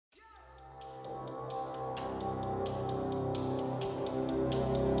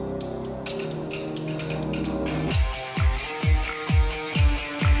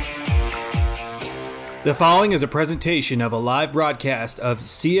The following is a presentation of a live broadcast of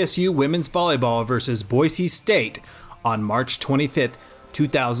CSU Women's Volleyball versus Boise State on March 25th,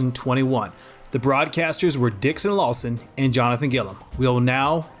 2021. The broadcasters were Dixon Lawson and Jonathan Gillum. We will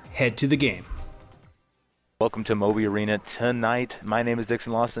now head to the game. Welcome to Moby Arena tonight. My name is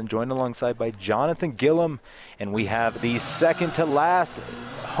Dixon Lawson, joined alongside by Jonathan Gillum, and we have the second to last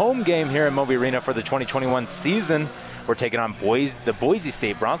home game here at Moby Arena for the 2021 season. We're taking on the Boise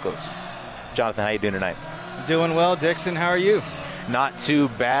State Broncos. Jonathan, how you doing tonight? Doing well, Dixon. How are you? Not too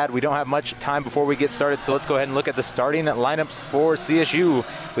bad. We don't have much time before we get started, so let's go ahead and look at the starting lineups for CSU.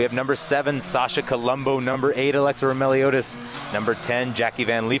 We have number 7, Sasha Colombo, number 8, Alexa Romeliotis, number 10, Jackie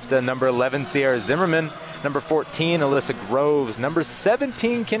Van Liefde, number 11, Sierra Zimmerman, number 14, Alyssa Groves, number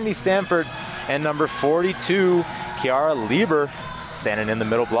 17, Kennedy Stanford, and number 42, Kiara Lieber, standing in the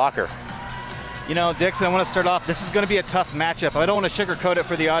middle blocker. You know, Dixon, I want to start off. This is going to be a tough matchup. I don't want to sugarcoat it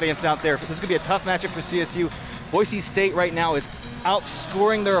for the audience out there. This is going to be a tough matchup for CSU. Boise State right now is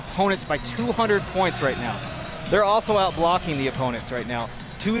outscoring their opponents by 200 points right now. They're also out-blocking the opponents right now,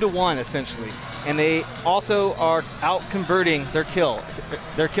 2-1 essentially. And they also are out-converting their kills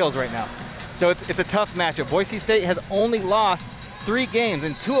right now. So it's a tough matchup. Boise State has only lost 3 games,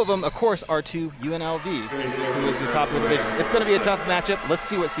 and 2 of them, of course, are to UNLV, who is the top of the division. It's going to be a tough matchup. Let's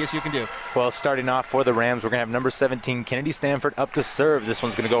see what CSU can do. Well, starting off for the Rams, we're going to have number 17, Kennedy Stanford, up to serve. This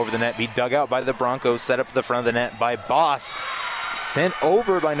one's going to go over the net, be dug out by the Broncos, set up at the front of the net by Boss. Sent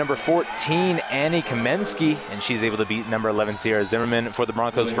over by number 14, Annie Kamensky, and she's able to beat number 11, Sierra Zimmerman, for the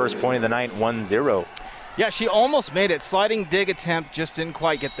Broncos' first point of the night, 1-0. Yeah, she almost made it. Sliding dig attempt, just didn't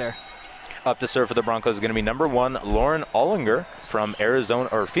quite get there. Up to serve for the Broncos is going to be number 1, Lauren Ollinger from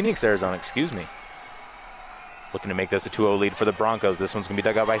Phoenix, Arizona, Looking to make this a 2-0 lead for the Broncos. This one's going to be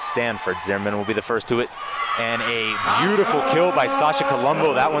dug out by Stanford. Zimmerman will be the first to it. And a beautiful kill by Sasha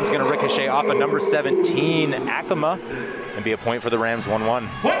Colombo. That one's going to ricochet off of number 17, Acoma, and be a point for the Rams,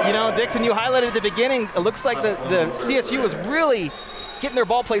 1-1. You know, Dixon, you highlighted at the beginning, it looks like the CSU was really getting their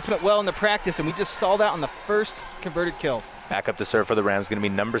ball placement well in the practice, and we just saw that on the first converted kill. Back up to serve for the Rams is going to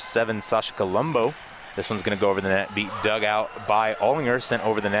be number 7, Sasha Colombo. This one's going to go over the net, be dug out by Ollinger, sent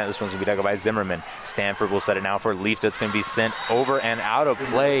over the net. This one's going to be dug out by Zimmerman. Stanford will set it now for Leaf. That's going to be sent over and out of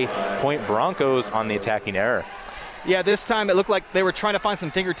play. Point Broncos on the attacking error. Yeah, this time it looked like they were trying to find some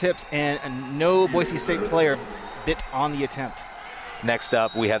fingertips, and no Boise State player bit on the attempt. Next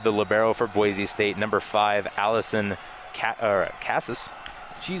up, we have the libero for Boise State, number 5, Allison Cassis.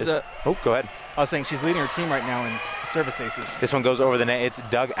 Go ahead. I was saying she's leading her team right now in service aces. This one goes over the net. It's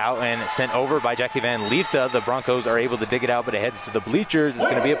dug out and sent over by Jackie Van Liefde. The Broncos are able to dig it out, but it heads to the bleachers. It's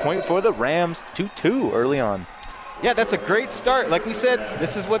going to be a point for the Rams, 2-2 early on. Yeah, that's a great start. Like we said,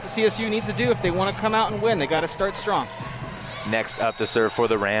 this is what the CSU needs to do if they want to come out and win. They got to start strong. Next up to serve for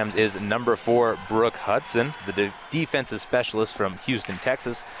the Rams is number 4, Brooke Hudson, the defensive specialist from Houston,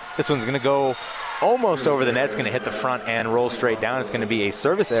 Texas. This one's going to go almost over the net. It's going to hit the front and roll straight down. It's going to be a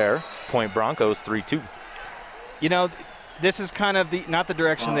service error. Point Broncos, 3-2. You know, this is kind of not the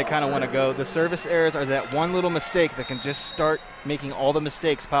direction they kind of want to go. The service errors are that one little mistake that can just start making all the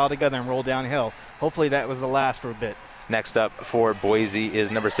mistakes pile together and roll downhill. Hopefully that was the last for a bit. Next up for Boise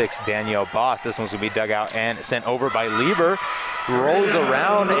is number 6, Danielle Boss. This one's going to be dug out and sent over by Lieber. Rolls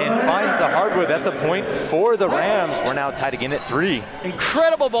around and finds the hardwood. That's a point for the Rams. We're now tied again at 3.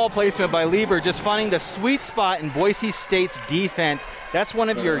 Incredible ball placement by Lieber, just finding the sweet spot in Boise State's defense. That's one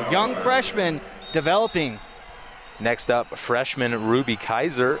of your young freshmen developing. Next up, freshman Ruby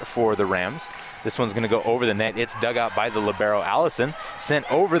Kaiser for the Rams. This one's going to go over the net. It's dug out by the libero, Allison.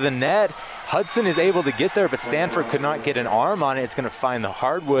 Sent over the net. Hudson is able to get there, but Stanford could not get an arm on it. It's going to find the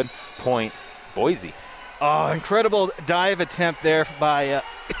hardwood. Point, Boise. Oh, incredible dive attempt there by...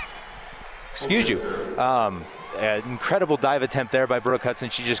 Incredible dive attempt there by Brooke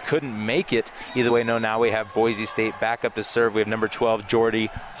Hudson. She just couldn't make it. Either way, no, now we have Boise State back up to serve. We have number 12, Jordy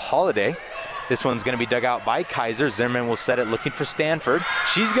Holiday. This one's going to be dug out by Kaiser. Zimmerman will set it looking for Stanford.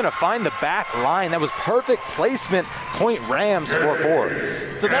 She's going to find the back line. That was perfect placement. Point Rams,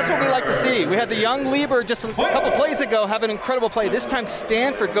 4-4. So that's what we like to see. We had the young Lieber just a couple plays ago have an incredible play. This time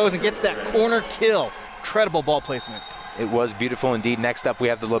Stanford goes and gets that corner kill. Incredible ball placement. It was beautiful indeed. Next up, we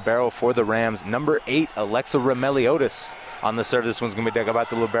have the libero for the Rams, number 8, Alexa Romeliotis. On the serve, this one's going to be dug out by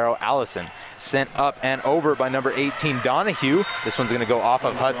the libero, Allison. Sent up and over by number 18, Donahue. This one's going to go off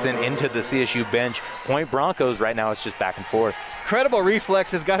of Hudson into the CSU bench. Point Broncos. Right now it's just back and forth. Incredible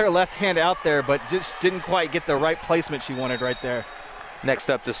reflexes. Got her left hand out there, but just didn't quite get the right placement she wanted right there.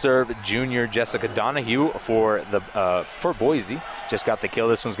 Next up to serve, junior Jessica Donahue for Boise. Just got the kill.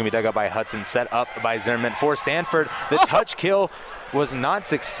 This one's going to be dug out by Hudson. Set up by Zimmerman for Stanford. The touch kill was not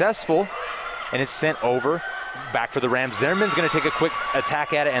successful. and it's sent over. Back for the Rams. Zimmerman's going to take a quick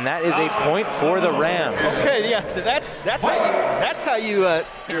attack at it, and that is a point for the Rams. Okay, yeah, that's how you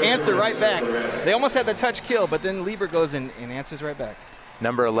answer right back. They almost had the touch kill, but then Lieber goes in and answers right back.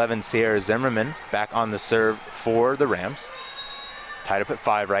 Number 11, Sierra Zimmerman, back on the serve for the Rams. Tied up at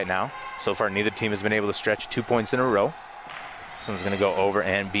 5 right now. So far, neither team has been able to stretch 2 points in a row. This one's going to go over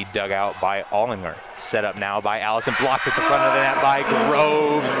and be dug out by Ollinger. Set up now by Allison, blocked at the front of the net by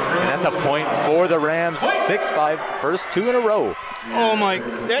Groves. And that's a point for the Rams. 6-5, first 2 in a row. Oh my,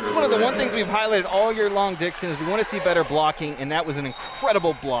 that's one of the things we've highlighted all year long, Dixon, is we want to see better blocking, and that was an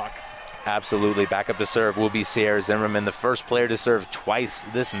incredible block. Absolutely. Back up to serve will be Sierra Zimmerman, the first player to serve twice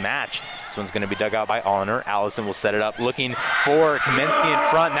this match. This one's going to be dug out by Ollinger. Allison will set it up, looking for Kaminsky in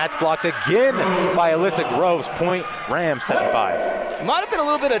front, and that's blocked again by Alyssa Groves. Point Rams 7-5. Might have been a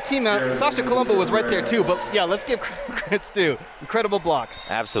little bit of team out. Sasha Colombo was right there too, but yeah, let's give credits due. Incredible block.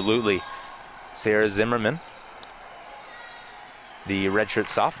 Absolutely. Sierra Zimmerman, the redshirt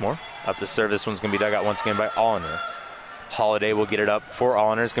sophomore, up to serve. This one's going to be dug out once again by Ollinger. Holiday will get it up for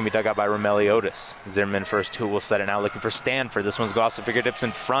Ollinger. It's going to be dug out by Romeliotis. Zimmerman first 2 will set it now, looking for Stanford. This one's go off the fingertips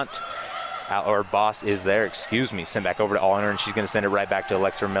in front. Or Boss is there, excuse me. Sent back over to Ollinger, and she's going to send it right back to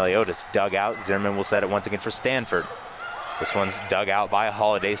Alexa Romeliotis. Dug out. Zimmerman will set it once again for Stanford. This one's dug out by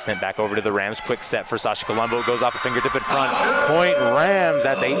Holiday, sent back over to the Rams. Quick set for Sasha Colombo. Goes off a fingertip in front. Point Rams.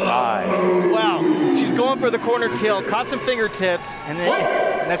 That's 8-5. Wow. She's going for the corner kill. Caught some fingertips, and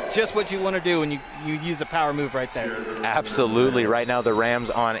that's just what you want to do when you use a power move right there. Absolutely. Right now the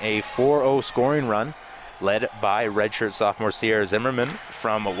Rams on a 4-0 scoring run, led by redshirt sophomore Sierra Zimmerman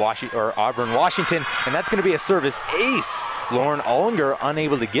from Auburn, Washington. And that's going to be a service ace. Lauren Ollinger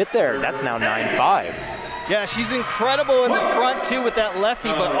unable to get there. That's now 9-5. Yeah, she's incredible in the front, too, with that lefty,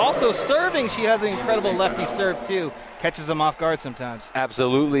 but also serving, she has an incredible lefty serve, too. Catches them off guard sometimes.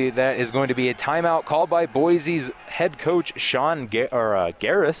 Absolutely. That is going to be a timeout called by Boise's head coach, Sean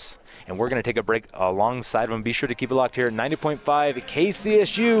Garris. And we're going to take a break alongside of him. Be sure to keep it locked here at 90.5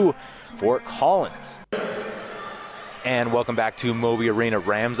 KCSU, Fort Collins. And welcome back to Moby Arena.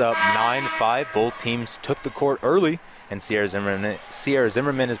 Rams up 9-5. Both teams took the court early, and Sierra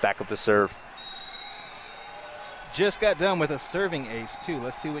Zimmerman is back up to serve. Just got done with a serving ace, too.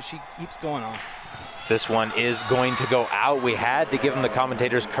 Let's see what she keeps going on. This one is going to go out. We had to give him the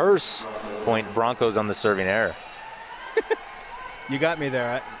commentator's curse. Point Broncos on the serving error. You got me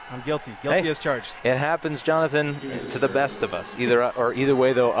there. I'm guilty. Guilty as charged. It happens, Jonathan, to the best of us. Either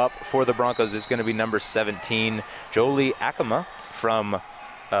way, though, up for the Broncos is going to be number 17, Jolie Akama from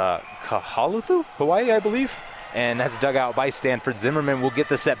Kahaluthu, Hawaii, I believe. And that's dug out by Stanford. Zimmerman will get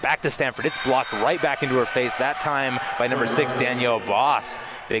the set back to Stanford. It's blocked right back into her face, that time by number 6, Danielle Boss.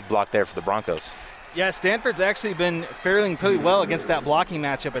 Big block there for the Broncos. Yeah, Stanford's actually been faring pretty well against that blocking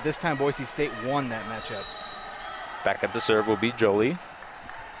matchup, but this time Boise State won that matchup. Back up to serve will be Jolie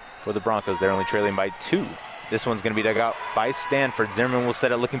for the Broncos. They're only trailing by 2. This one's going to be dug out by Stanford. Zimmerman will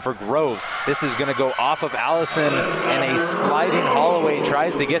set it looking for Groves. This is going to go off of Allison, and a sliding Holloway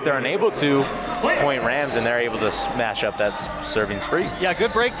tries to get there, unable to. Point Rams, and they're able to smash up that serving spree. Yeah,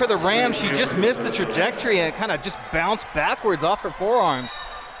 good break for the Rams. She just missed the trajectory, and it kind of just bounced backwards off her forearms.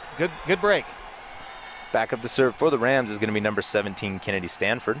 Good break. Back up to serve for the Rams is going to be number 17, Kennedy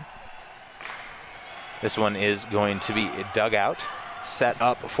Stanford. This one is going to be dug out. Set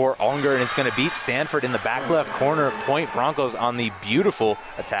up for Ollinger, and it's going to beat Stanford in the back left corner. Point Broncos on the beautiful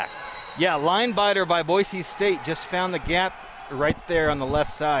attack. Yeah, line biter by Boise State. Just found the gap right there on the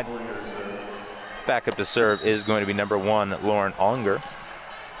left side. Back up to serve is going to be number 1, Lauren Ollinger.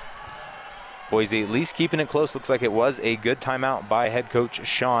 Boise at least keeping it close. Looks like it was a good timeout by head coach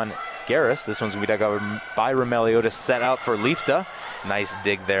Sean Garris. This one's going to be dug out by Romeliotis, set up for Lifta. Nice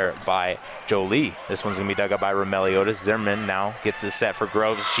dig there by Jolie. This one's going to be dug up by Romeliotis. Zimmerman now gets the set for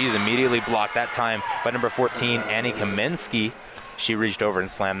Groves. She's immediately blocked that time by number 14, Annie Kaminsky. She reached over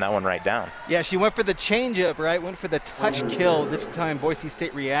and slammed that one right down. Yeah, she went for the changeup, right? Went for the touch kill. This time Boise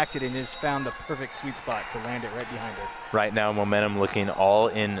State reacted and just found the perfect sweet spot to land it right behind her. Right now, momentum looking all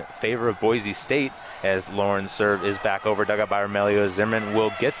in favor of Boise State as Lauren's serve is back over, dug up by Romelio. Zimmerman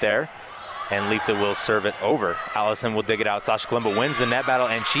will get there, and Lifta will serve it over. Allison will dig it out. Sasha Colombo wins the net battle,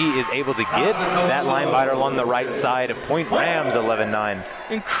 and she is able to get that line biter along the right side. Point Rams 11-9.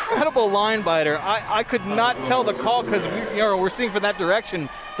 Incredible line biter. I could not tell the call because we're seeing from that direction.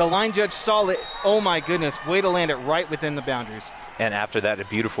 The line judge saw it. Oh my goodness, way to land it right within the boundaries. And after that, a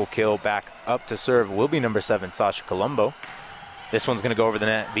beautiful kill back up to serve will be number 7, Sasha Colombo. This one's going to go over the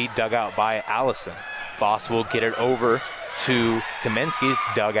net, be dug out by Allison. Boss will get it over to Kaminsky. It's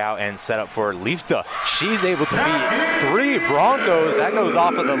dug out and set up for Leifta. She's able to beat 3 Broncos. That goes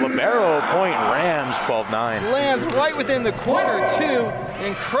off of the libero. Point Rams, 12-9. Lands right within the corner, too.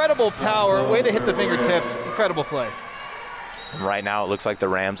 Incredible power. Way to hit the fingertips. Incredible play. Right now, it looks like the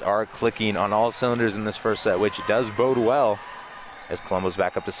Rams are clicking on all cylinders in this first set, which does bode well. As Colombo's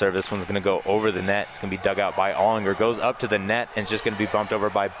back up to serve, this one's going to go over the net. It's going to be dug out by Ollinger. Goes up to the net and it's just going to be bumped over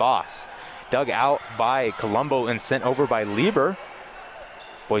by Boss. Dug out by Colombo and sent over by Lieber.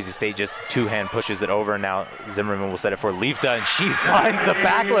 Boise State just two-hand pushes it over, and now Zimmerman will set it for Leifta, and she finds the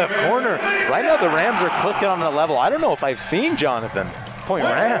back left corner. Right now the Rams are clicking on a level I don't know if I've seen, Jonathan. Point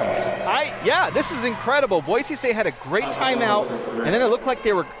Rams. Yeah, this is incredible. Boise State had a great timeout, and then it looked like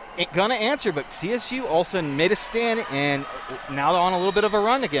they were going to answer, but CSU also made a stand, and now they're on a little bit of a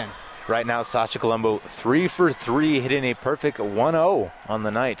run again. Right now, Sasha Colombo 3 for 3, hitting a perfect 1-0 on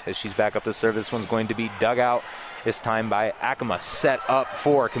the night as she's back up to serve. This one's going to be dug out, this time by Acoma. Set up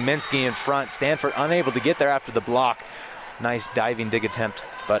for Kaminsky in front. Stanford unable to get there after the block. Nice diving dig attempt,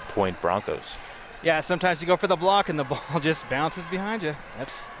 but point Broncos. Yeah, sometimes you go for the block and the ball just bounces behind you.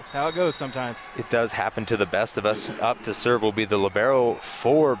 That's how it goes sometimes. It does happen to the best of us. Up to serve will be the libero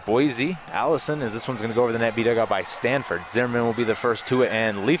for Boise. Allison, as this one's going to go over the net, be dug out by Stanford. Zimmerman will be the first to it,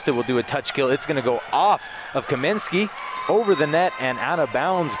 and Leifta will do a touch kill. It's going to go off of Kaminsky, over the net, and out of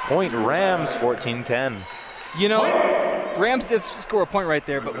bounds. Point Rams, 14-10. You know, Rams did score a point right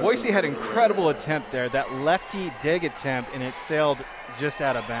there, but Boise had an incredible attempt there. That lefty dig attempt, and it sailed just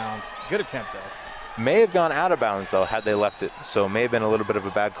out of bounds. Good attempt, though. May have gone out of bounds, though, had they left it. So it may have been a little bit of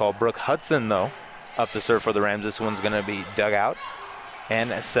a bad call. Brooke Hudson, though, up to serve for the Rams. This one's going to be dug out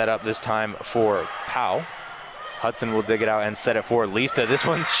and set up this time for Powell. Hudson will dig it out and set it for Leifta. This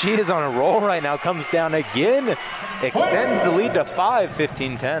one, she is on a roll right now. Comes down again. Extends the lead to 5,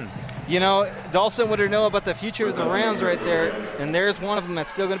 15-10. You know, Dawson would know about the future of the Rams right there. And there's one of them that's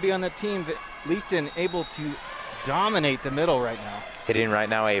still going to be on the team. Leifton able to dominate the middle right now. Hitting right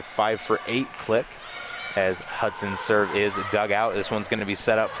now a 5 for 8 click. As Hudson's serve is dug out. This one's going to be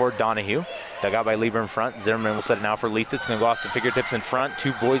set up for Donahue. Dug out by Lieber in front. Zimmerman will set it now for Leifta. It's going to go off some fingertips in front.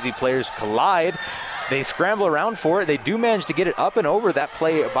 2 Boise players collide. They scramble around for it. They do manage to get it up and over. That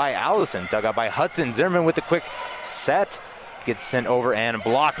play by Allison. Dug out by Hudson. Zimmerman with the quick set. Gets sent over and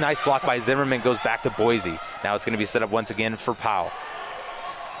blocked. Nice block by Zimmerman. Goes back to Boise. Now it's going to be set up once again for Powell.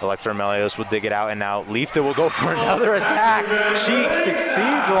 Alexa Remelios will dig it out, and now Leifta will go for another attack. She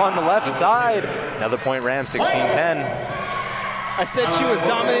succeeds along the left side. Another point Rams, 16-10. I said she was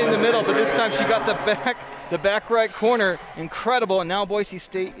dominating the middle, but this time she got the back right corner. Incredible, and now Boise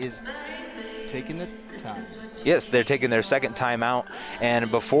State is taking the time. Yes, they're taking their second timeout.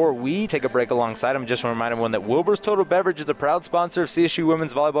 And before we take a break alongside them, just want to remind everyone that Wilbur's Total Beverage is a proud sponsor of CSU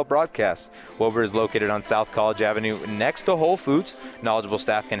women's volleyball broadcasts. Wilbur is located on South College Avenue next to Whole Foods. Knowledgeable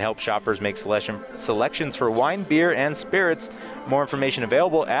staff can help shoppers make selections for wine, beer, and spirits. More information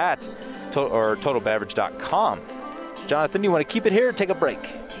available at totalbeverage.com. Jonathan, you want to keep it here or take a break?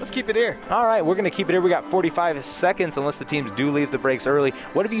 Let's keep it here. All right, we're going to keep it here. We got 45 seconds unless the teams do leave the breaks early.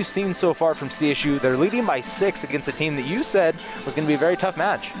 What have you seen so far from CSU? They're leading by 6 against a team that you said was going to be a very tough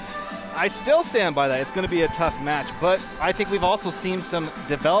match. I still stand by that. It's going to be a tough match, but I think we've also seen some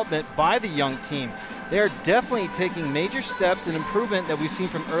development by the young team. They're definitely taking major steps in improvement that we've seen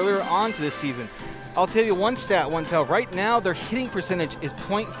from earlier on to this season. I'll tell you one stat, one tell. Right now, their hitting percentage is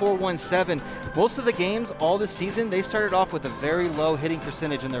 .417. Most of the games all this season, they started off with a very low hitting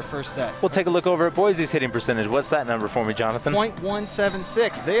percentage in their first set. We'll take a look over at Boise's hitting percentage. What's that number for me, Jonathan?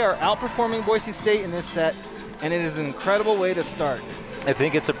 .176. They are outperforming Boise State in this set, and it is an incredible way to start. I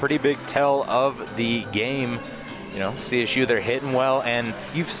think it's a pretty big tell of the game. You know, CSU, they're hitting well, and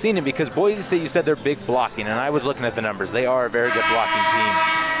you've seen it because Boise State, you said they're big blocking, and I was looking at the numbers. They are a very good blocking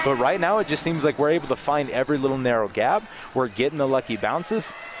team. But right now, it just seems like we're able to find every little narrow gap. We're getting the lucky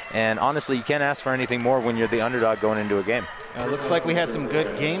bounces, and honestly, you can't ask for anything more when you're the underdog going into a game. Looks like we had some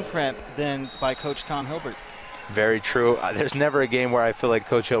good game prep then by Coach Tom Hilbert. Very true. There's never a game where I feel like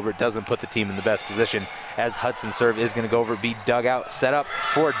Coach Hilbert doesn't put the team in the best position. As Hudson's serve is going to go over, be dug out, set up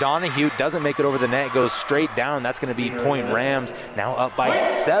for Donahue. Doesn't make it over the net, goes straight down. That's going to be point Rams. Now up by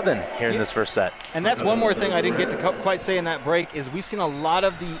 7 here in this first set. And that's one more thing I didn't get to quite say in that break is we've seen a lot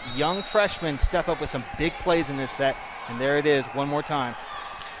of the young freshmen step up with some big plays in this set. And there it is, one more time.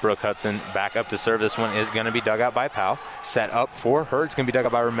 Brooke Hudson back up to serve. This one is going to be dug out by Powell. Set up for her. It's going to be dug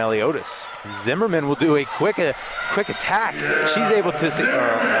out by Remeliotis. Zimmerman will do a quick attack. She's able to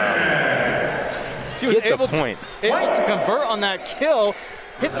she was get able the point. Able to convert on that kill,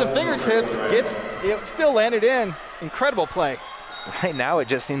 hit some fingertips, it still landed in. Incredible play. right now it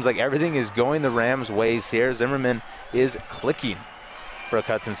just seems like everything is going the Rams' way. Sierra Zimmerman is clicking. Brooke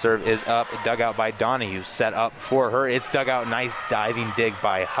Hudson's serve is up, dug out by Donahue, set up for her. It's dug out, nice diving dig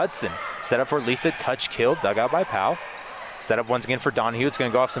by Hudson. Set up for Leaf to touch kill, dug out by Powell. Set up once again for Donahue. It's going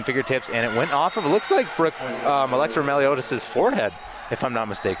to go off some fingertips, and it went off of, it looks like Alexa Meliodas' forehead, if I'm not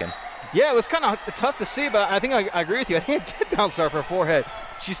mistaken. Yeah, it was kind of tough to see, but I think I agree with you. I think it did bounce off her forehead.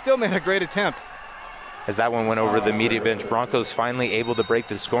 She still made a great attempt. As that one went over the media bench, Broncos finally able to break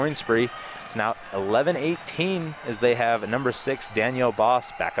the scoring spree. It's now 11-18 as they have number 6, Danielle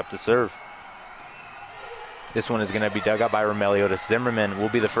Boss, back up to serve. This one is going to be dug out by Romeliotis. Zimmerman will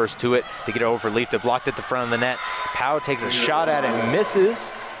be the first to it to get it over for Leaf. They blocked at the front of the net. Powell takes a shot at it,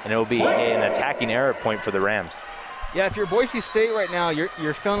 misses, and it will be an attacking error point for the Rams. Yeah, if you're Boise State right now,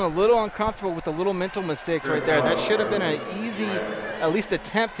 you're feeling a little uncomfortable with the little mental mistakes right there. That should have been an easy, at least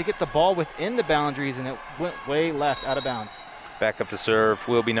attempt to get the ball within the boundaries, and it went way left, out of bounds. Back up to serve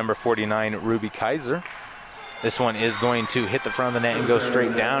will be number 49, Ruby Kaiser. This one is going to hit the front of the net and go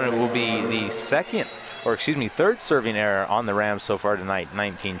straight down. It will be the third serving error on the Rams so far tonight,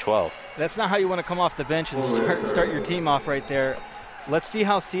 19-12. That's not how you want to come off the bench and start your team off right there. Let's see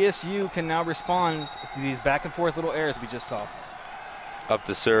how CSU can now respond to these back and forth little errors we just saw. Up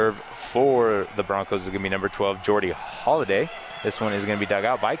to serve for the Broncos is going to be number 12, Jordy Holiday. This one is going to be dug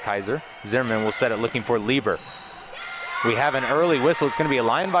out by Kaiser. Zimmerman will set it looking for Lieber. We have an early whistle. It's going to be a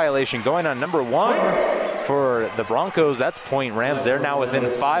line violation going on number 1 for the Broncos. That's point Rams. They're now within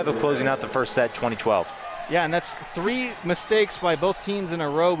 5 of closing out the first set, 20-12. Yeah, and that's 3 mistakes by both teams in a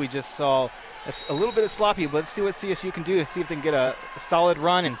row we just saw. It's a little bit sloppy, but let's see what CSU can do. See if they can get a solid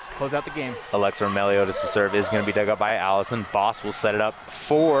run and close out the game. Alexa Meliodas' serve is going to be dug up by Allison. Boss will set it up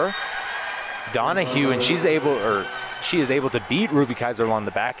for Donahue, and she is able to beat Ruby Kaiser along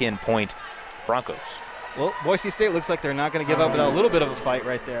the back end point. Broncos. Well, Boise State looks like they're not going to give up without a little bit of a fight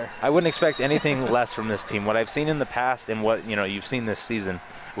right there. I wouldn't expect anything less from this team. What I've seen in the past and what you've seen this season,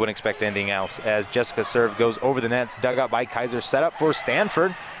 I wouldn't expect anything else. As Jessica's serve goes over the nets, dug out by Kaiser, set up for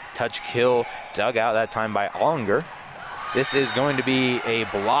Stanford. Touch kill, dug out that time by Ollinger. This is going to be a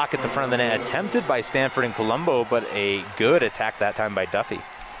block at the front of the net, attempted by Stanford and Colombo, but a good attack that time by Duffy.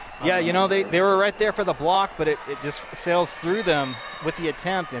 Yeah, they were right there for the block, but it just sails through them with the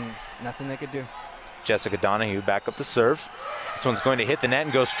attempt, and nothing they could do. Jessica Donahue back up to serve. This one's going to hit the net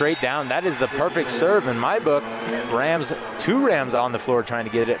and go straight down. That is the perfect serve in my book. Two Rams on the floor trying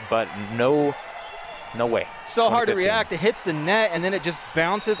to get it, but no way. So hard to react. It hits the net, and then it just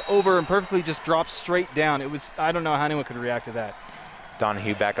bounces over and perfectly just drops straight down. I don't know how anyone could react to that.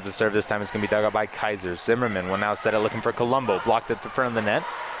 Donahue back up to serve. This time it's going to be dug out by Kaiser. Zimmerman will now set it looking for Colombo. Blocked at the front of the net.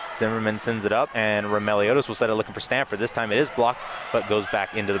 Zimmerman sends it up, and Romeliotis will set it looking for Stanford. This time it is blocked, but goes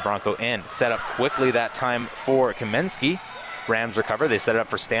back into the Bronco end. Set up quickly that time for Kamensky. Rams recover. They set it up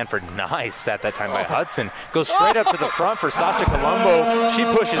for Stanford. Nice set that time by Hudson. Goes straight up to the front for Sasha Colombo. She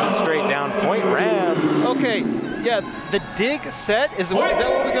pushes it straight down. Point Rams. Okay, yeah, the dig set, is that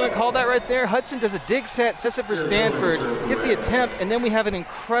what we're going to call that right there? Hudson does a dig set, sets it for Stanford, gets the attempt, and then we have an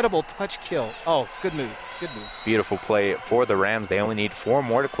incredible touch kill. Oh, good move. Good moves. Beautiful play for the Rams. They only need 4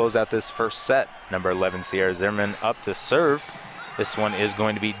 more to close out this first set. Number 11, Sierra Zimmerman up to serve. This one is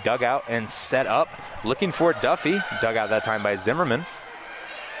going to be dug out and set up. Looking for Duffy. Dug out that time by Zimmerman.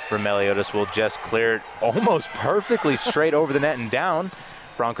 Romeliotis will just clear it almost perfectly straight over the net and down.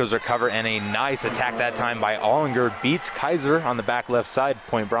 Broncos recover, and a nice attack that time by Ollinger. Beats Kaiser on the back left side.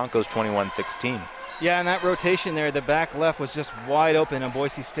 Point Broncos 21-16. Yeah, and that rotation there, the back left was just wide open, and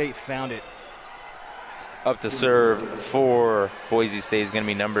Boise State found it. Up to serve for Boise State is going to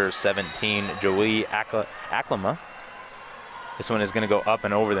be number 17, Joey Aklama. This one is going to go up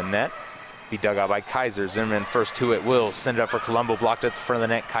and over the net. Be dug out by Kaiser. Zimmerman first to it, will send it up for Colombo. Blocked at the front of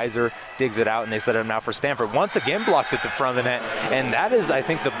the net. Kaiser digs it out, and they set it up now for Stanford. Once again blocked at the front of the net. And that is, I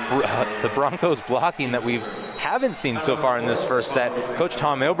think, the Broncos blocking that we haven't seen so far in this first set. Coach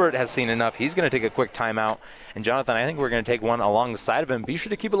Tom Ilbert has seen enough. He's going to take a quick timeout. And Jonathan, I think we're going to take one alongside of him. Be sure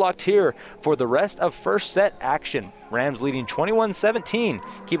to keep it locked here for the rest of first set action. Rams leading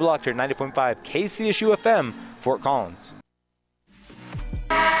 21-17. Keep it locked here, 90.5 KCSU FM, Fort Collins.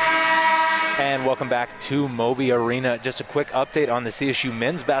 And welcome back to Moby Arena. Just a quick update on the CSU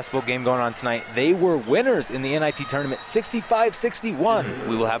men's basketball game going on tonight. They were winners in the NIT tournament, 65-61.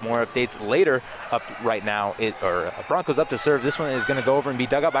 We will have more updates later. Up right now, Broncos up to serve. This one is going to go over and be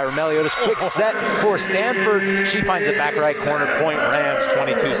dug up by Romeliotis. Quick set for Stanford. She finds it back right corner. Point Rams,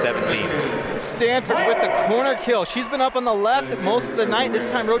 22-17. Stanford with the corner kill. She's been up on the left most of the night. This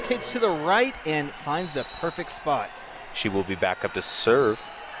time rotates to the right and finds the perfect spot. She will be back up to serve.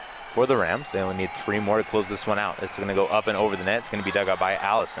 for the Rams. They only need 3 more to close this one out. It's going to go up and over the net. It's going to be dug out by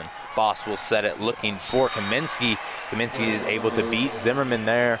Allison. Boss will set it looking for Kaminsky. Kaminsky is able to beat Zimmerman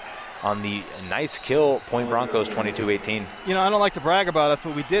there on the nice kill. Point Broncos 22-18. You know, I don't like to brag about us,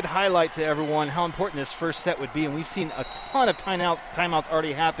 but we did highlight to everyone how important this first set would be, and we've seen a ton of timeouts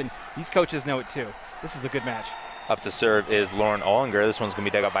already happen. These coaches know it too. This is a good match. Up to serve is Lauren Ollinger. This one's going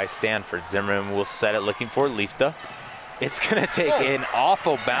to be dug out by Stanford. Zimmerman will set it looking for Leifta. It's going to take an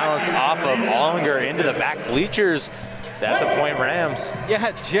awful bounce off of Ollinger into the back bleachers. That's a point Rams.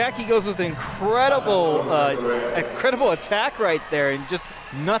 Yeah, Jackie goes with an incredible attack right there, and just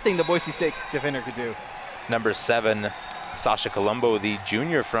nothing the Boise State defender could do. Number 7, Sasha Colombo, the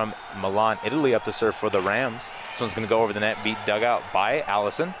junior from Milan, Italy, up to serve for the Rams. This one's going to go over the net, beat dug out by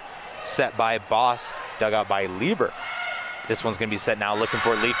Allison. Set by Boss, dug out by Lieber. This one's going to be set now, looking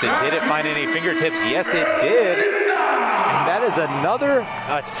for Leifta. Did it find any fingertips? Yes, it did. And that is another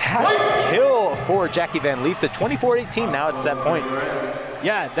attack kill for Jackie Van Leifta. 24-18, now it's set point.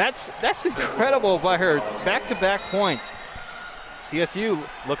 Yeah, that's incredible by her. Back-to-back points. CSU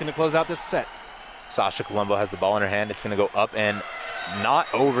looking to close out this set. Sasha Colombo has the ball in her hand. It's going to go up and not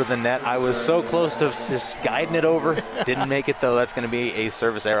over the net. I was so close to just guiding it over. Didn't make it, though. That's going to be a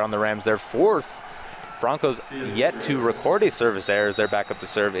service error on the Rams. Their 4th. Broncos yet to record a service error as they're back up to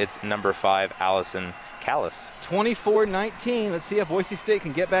serve. It's number 5, Allison Callis. 24-19. Let's see if Boise State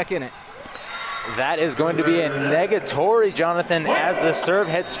can get back in it. That is going to be a negatory, Jonathan, as the serve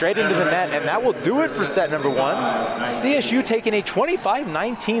heads straight into the net, and that will do it for set number 1. CSU taking a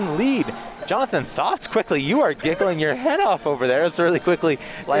 25-19 lead. Jonathan, thoughts quickly. You are giggling your head off over there. It's really quickly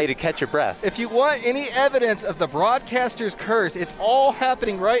allow you to catch your breath. If you want any evidence of the broadcaster's curse, it's all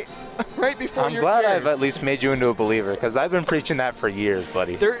happening right before your I'm glad ears. I've at least made you into a believer, because I've been preaching that for years,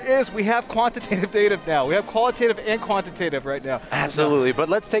 buddy. There is. We have quantitative data now. We have qualitative and quantitative right now. Absolutely. But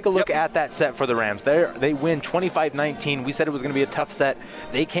let's take a look at that set for the Rams. They win 25-19. We said it was going to be a tough set.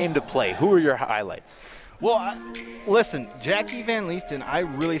 They came to play. Who are your highlights? Well, listen, Jackie Van Leifta, I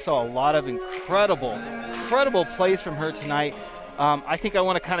really saw a lot of incredible plays from her tonight. I think I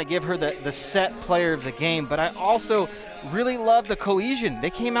want to kind of give her the set player of the game, but I also really love the cohesion.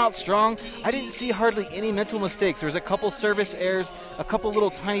 They came out strong. I didn't see hardly any mental mistakes. There was a couple service errors, a couple little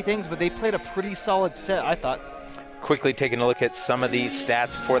tiny things, but they played a pretty solid set, I thought. Quickly taking a look at some of the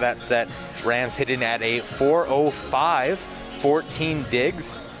stats for that set. Rams hitting at a 405, 14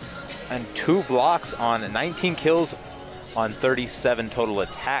 digs, and 2 blocks on 19 kills on 37 total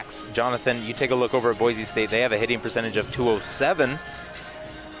attacks. Jonathan, you take a look over at Boise State. They have a hitting percentage of 207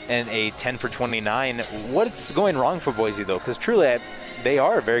 and a 10 for 29. What's going wrong for Boise, though? Because truly, they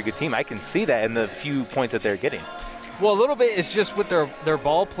are a very good team. I can see that in the few points that they're getting. Well, a little bit is just with their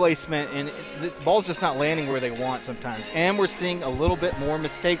ball placement, and the ball's just not landing where they want sometimes. And we're seeing a little bit more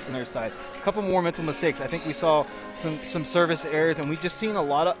mistakes on their side. A couple more mental mistakes. I think we saw some service errors, and we've just seen a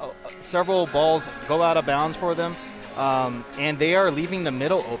lot of several balls go out of bounds for them. And they are leaving the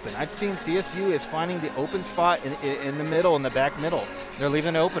middle open. I've seen CSU is finding the open spot in the middle, in the back middle. They're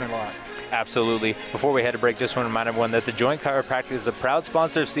leaving it open a lot. Absolutely. Before we head to break, just want to remind everyone that The Joint Chiropractic is a proud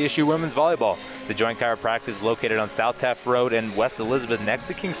sponsor of CSU Women's Volleyball. The Joint Chiropractic is located on South Taft Road in West Elizabeth next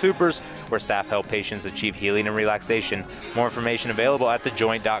to King Soopers, where staff help patients achieve healing and relaxation. More information available at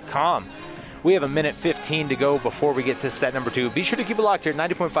thejoint.com. We have a minute 15 to go before we get to set number 2. Be sure to keep it locked here at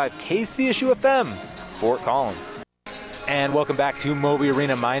 90.5 KCSU FM, Fort Collins. And welcome back to Moby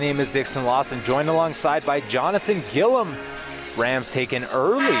Arena. My name is Dixon Lawson, joined alongside by Jonathan Gillum. Rams taken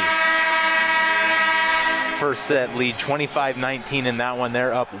early. First set lead 25-19 in that one.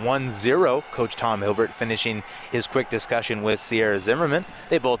 They're up 1-0. Coach Tom Hilbert finishing his quick discussion with Sierra Zimmerman.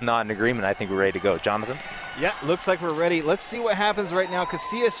 They both nod in agreement. I think we're ready to go. Jonathan? Yeah, looks like we're ready. Let's see what happens right now, because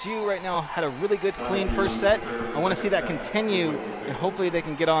CSU right now had a really good, clean first set. I want to see that continue, and hopefully they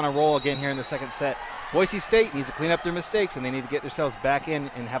can get on a roll again here in the second set. Boise State needs to clean up their mistakes, and they need to get themselves back in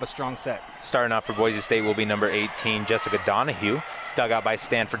and have a strong set. Starting off for Boise State will be number 18, Jessica Donahue. Dug out by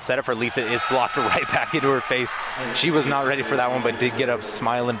Stanford. Set up for Leifta. Is blocked right back into her face. She was not ready for that one, but did get up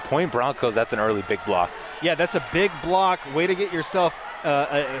smiling. Point Broncos, that's an early big block. Yeah, that's a big block. Way to get yourself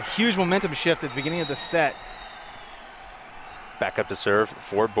a huge momentum shift at the beginning of the set. Back up to serve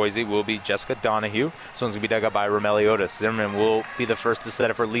for Boise will be Jessica Donahue. This one's going to be dug out by Romeliotis. Zimmerman will be the first to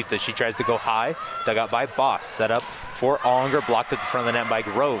set up for Leifta. She tries to go high. Dug out by Boss. Set up for Ollinger. Blocked at the front of the net by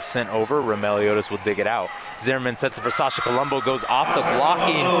Grove. Sent over. Romeliotis will dig it out. Zimmerman sets it for Sasha Colombo. Goes off the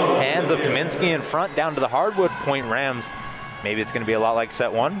blocking hands of Kaminsky in front. Down to the hardwood. Point Rams. Maybe it's going to be a lot like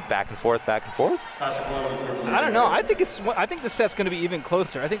set one, back and forth, back and forth. I don't know. I think the set's going to be even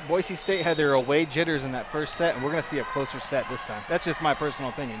closer. I think Boise State had their away jitters in that first set, and we're going to see a closer set this time. That's just my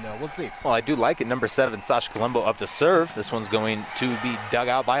personal opinion, though. We'll see. Well, I do like it. Number 7, Sasha Colombo up to serve. This one's going to be dug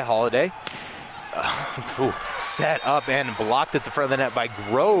out by Holiday. Set up and blocked at the front of the net by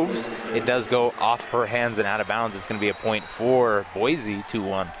Groves. It does go off her hands and out of bounds. It's going to be a point for Boise,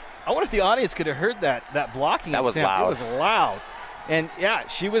 2-1. I wonder if the audience could have heard that blocking. That was loud. It was loud. And, yeah,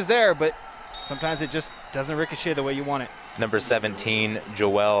 she was there, but sometimes it just doesn't ricochet the way you want it. Number 17,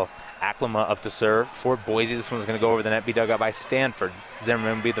 Joelle Acklima up to serve for Boise. This one's going to go over the net, be dug out by Stanford.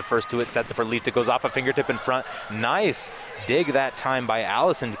 Zimmerman will be the first to it. Sets it for Leaf that goes off a fingertip in front. Nice dig that time by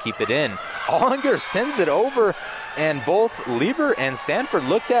Allison to keep it in. Ollinger sends it over, and both Lieber and Stanford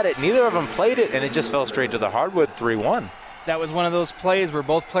looked at it. Neither of them played it, and it just fell straight to the hardwood, 3-1. That was one of those plays where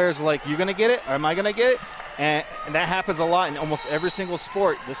both players were like, you going to get it or am I going to get it? And that happens a lot in almost every single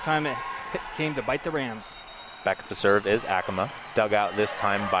sport. This time it came to bite the Rams. Back at the serve is Acklima. Dug out this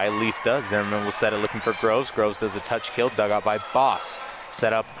time by Leifta. Zimmerman will set it looking for Groves. Groves does a touch kill. Dug out by Boss.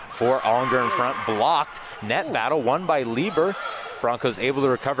 Set up for Ollinger in front. Blocked. Net battle won by Lieber. Broncos able to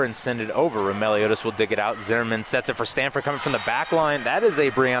recover and send it over. Romeliotis will dig it out. Zimmerman sets it for Stanford coming from the back line. That is a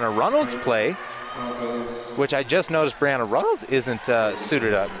Brianna Reynolds play, which I just noticed Brianna Reynolds isn't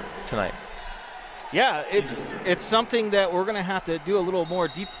suited up tonight. Yeah, it's something that we're going to have to do a little more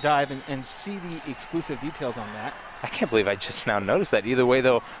deep dive and see the exclusive details on that. I can't believe I just now noticed that. Either way,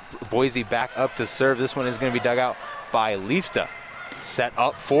 though, Boise back up to serve. This one is going to be dug out by Leifta. Set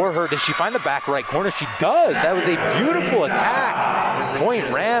up for her. Does she find the back right corner? She does. That was a beautiful attack.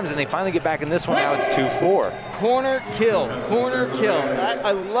 Point Rams, and they finally get back in this one. Now it's 2-4. Corner kill.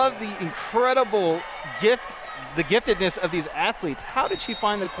 I love the incredible the giftedness of these athletes. How did she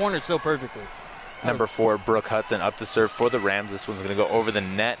find the corner so perfectly? Number 4, Brooke Hudson up to serve for the Rams. This one's going to go over the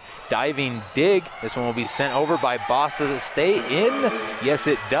net. Diving dig. This one will be sent over by Boss. Does it stay in? Yes,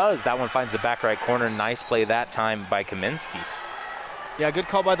 it does. That one finds the back right corner. Nice play that time by Kaminsky. Yeah, good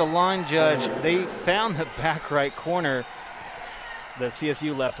call by the line judge. They found the back right corner. The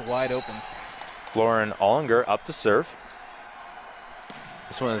CSU left wide open. Lauren Ollinger up to serve.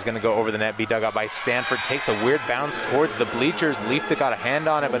 This one is going to go over the net, be dug out by Stanford. Takes a weird bounce towards the bleachers. Leifta got a hand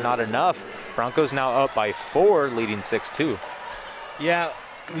on it, but not enough. Broncos now up by 4, leading 6-2. Yeah,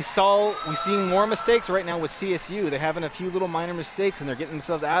 we seeing more mistakes right now with CSU. They're having a few little minor mistakes, and they're getting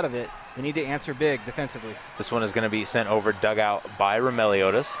themselves out of it. They need to answer big defensively. This one is going to be sent over, dug out by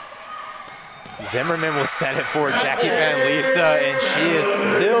Romeliotis. Zimmerman will set it for Jackie Van Leifta, and she is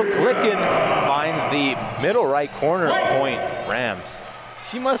still clicking. Finds the middle right corner, point Rams.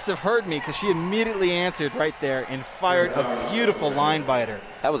 She must have heard me because she immediately answered right there and fired a beautiful line biter.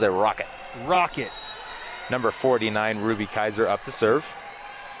 That was a rocket. Number 49, Ruby Kaiser up to serve.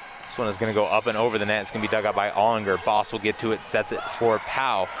 This one is going to go up and over the net. It's going to be dug out by Ollinger. Boss will get to it, sets it for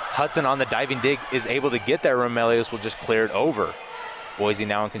Powell. Hudson on the diving dig is able to get there. Romelius will just clear it over. Boise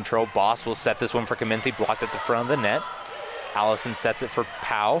now in control. Boss will set this one for Kaminsky, blocked at the front of the net. Allison sets it for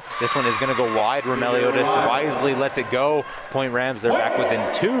Powell. This one is going to go wide. Romeliotis wisely lets it go. Point Rams, they're back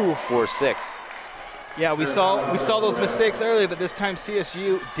within 2, 4-6. Yeah, we saw those mistakes earlier, but this time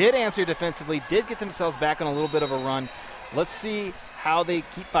CSU did answer defensively, did get themselves back on a little bit of a run. Let's see how they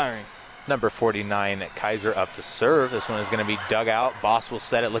keep firing. Number 49, Kaiser up to serve. This one is going to be dug out. Boss will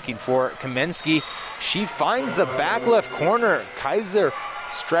set it looking for Kaminsky. She finds the back left corner. Kaiser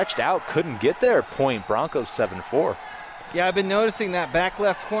stretched out, couldn't get there. Point Broncos 7-4. Yeah, I've been noticing that back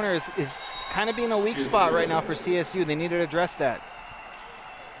left corner is kind of being a weak spot right now for CSU. They need to address that.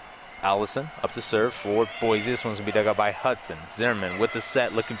 Allison up to serve for Boise. This one's going to be dug out by Hudson. Zimmerman with the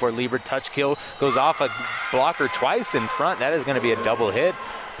set, looking for Lieber. Touch kill, goes off a blocker twice in front. That is going to be a double hit.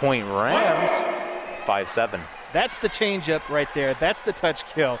 Point Rams, 5-7. That's the changeup right there. That's the touch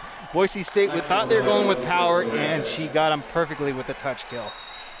kill. Boise State thought they were going with power, and she got him perfectly with the touch kill.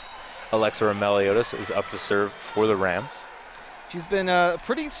 Alexa Romeliotis is up to serve for the Rams. She's been a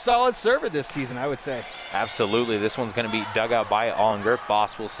pretty solid server this season, I would say. Absolutely. This one's going to be dug out by Ollinger.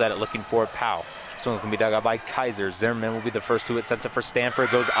 Boss will set it looking for Powell. This one's going to be dug out by Kaiser. Zimmerman will be the first to it. Sets it for Stanford.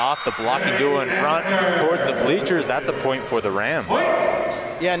 Goes off the blocking duo in front towards the bleachers. That's a point for the Rams.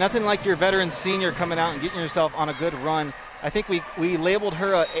 Yeah, nothing like your veteran senior coming out and getting yourself on a good run. I think we labeled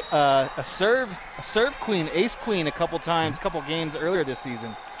her a serve queen, ace queen a couple games earlier this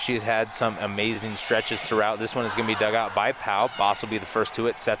season. She's had some amazing stretches throughout. This one is going to be dug out by Powell. Boss will be the first to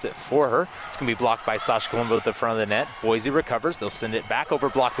it, sets it for her. It's going to be blocked by Sasha Colombo at the front of the net. Boise recovers. They'll send it back over,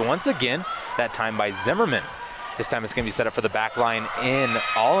 blocked once again, that time by Zimmerman. This time it's going to be set up for the back line in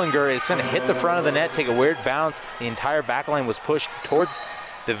Ollinger. It's going to hit the front of the net, take a weird bounce. The entire back line was pushed towards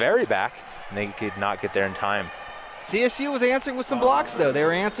the very back, and they could not get there in time. CSU was answering with some blocks, though. They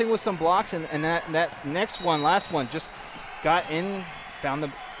were answering with some blocks, and that last one, just got in, found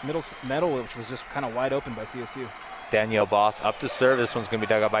the middle, which was just kind of wide open by CSU. Danielle Boss up to serve. This one's going to be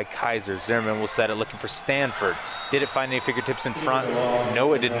dug out by Kaiser. Zimmerman will set it looking for Stanford. Did it find any fingertips in front?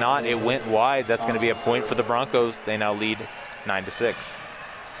 No, it did not. It went wide. That's going to be a point for the Broncos. They now lead 9-6.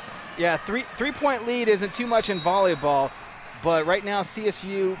 Yeah, three-point lead isn't too much in volleyball, but right now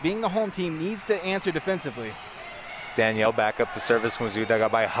CSU, being the home team, needs to answer defensively. Danielle back up the service was dug out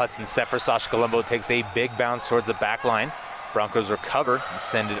by Hudson. Set for Sasha Colombo. Takes a big bounce towards the back line. Broncos recover and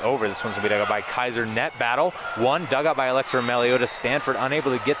send it over. This one's going to be dug out by Kaiser. Net battle. One dug out by Alexa Meliodas. Stanford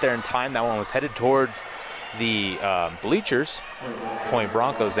unable to get there in time. That one was headed towards the bleachers. Point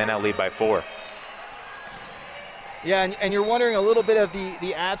Broncos. They now lead by 4. Yeah, and you're wondering a little bit of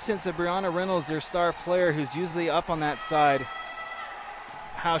the absence of Brianna Reynolds, their star player, who's usually up on that side,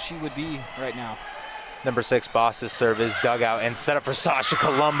 how she would be right now. Number 6, Boss's serve is dug out and set up for Sasha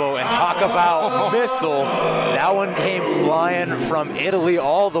Colombo. And talk about missile. That one came flying from Italy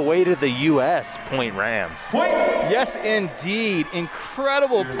all the way to the U.S. Point Rams. Yes, indeed.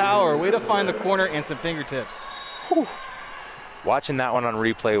 Incredible power. Way to find the corner and some fingertips. Whew. Watching that one on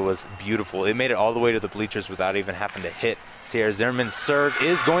replay was beautiful. It made it all the way to the bleachers without even having to hit. Sierra Zimmerman's serve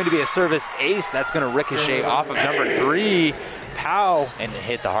is going to be a service ace. That's going to ricochet off of number 3, Pow, and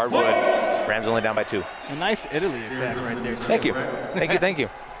hit the hardwood. Rams only down by 2. A nice Italy attack right there. Thank you. Thank you.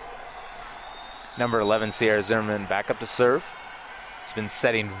 Number 11, Sierra Zimmerman back up to serve. It's been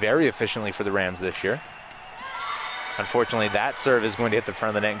setting very efficiently for the Rams this year. Unfortunately, that serve is going to hit the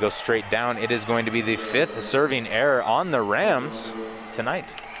front of the net and go straight down. It is going to be the 5th serving error on the Rams tonight.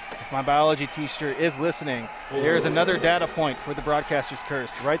 If my biology teacher is listening, there's another data point for the broadcaster's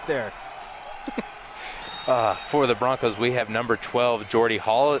curse right there. For the Broncos, we have number 12, Jordy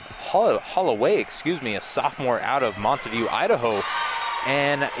Holloway, a sophomore out of Mountain View, Idaho.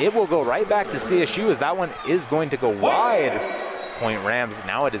 And it will go right back to CSU as that one is going to go wide. Point Rams.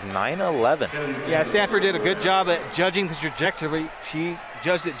 Now it is 9-11. Yeah, Stanford did a good job at judging the trajectory. She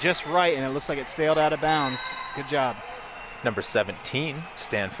judged it just right, and it looks like it sailed out of bounds. Good job. Number 17,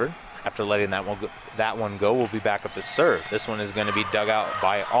 Stanford. After letting that one go, will be back up to serve. This one is going to be dug out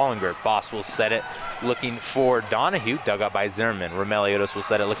by Ollinger. Boss will set it looking for Donahue. Dug out by Zimmerman. Romeliotis will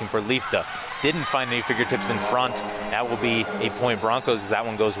set it looking for Leifta. Didn't find any fingertips in front. That will be a point Broncos as that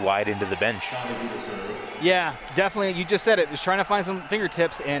one goes wide into the bench. Yeah, definitely. You just said it. Was trying to find some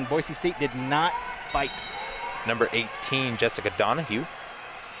fingertips, and Boise State did not bite. Number 18, Jessica Donahue,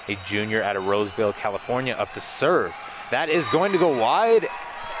 a junior out of Roseville, California, up to serve. That is going to go wide.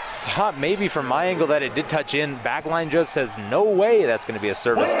 Thought maybe from my angle that it did touch in. Backline just says no way. That's going to be a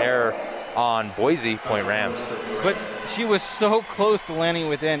service error on Boise. Point Rams. But she was so close to landing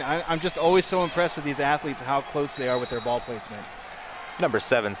within. I'm just always so impressed with these athletes, how close they are with their ball placement. Number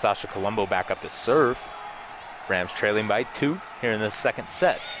 7, Sasha Colombo back up to serve. Rams trailing by 2 here in the second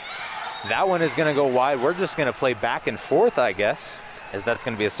set. That one is going to go wide. We're just going to play back and forth, I guess, as that's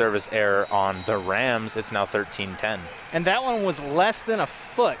going to be a service error on the Rams. It's now 13-10. And that one was less than a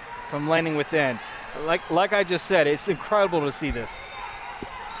foot from landing within. Like I just said, it's incredible to see this.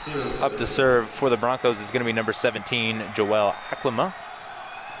 Up to serve for the Broncos is going to be number 17, Joelle Aklama.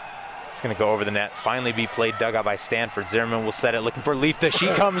 It's going to go over the net, finally be played, dug out by Stanford. Zimmerman will set it, looking for Leifta. She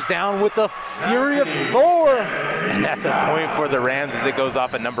comes down with the fury of Thor. And that's a point for the Rams as it goes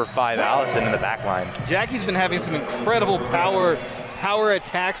off at number 5, Allison in the back line. Jackie's been having some incredible power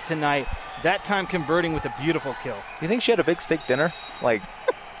attacks tonight, that time converting with a beautiful kill. You think she had a big steak dinner? Like,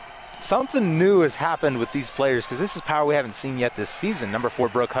 something new has happened with these players because this is power we haven't seen yet this season. Number 4,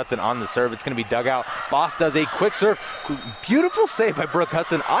 Brooke Hudson on the serve. It's going to be dug out. Boss does a quick serve. Beautiful save by Brooke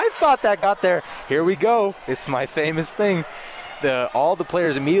Hudson. I thought that got there. Here we go. It's my famous thing. All the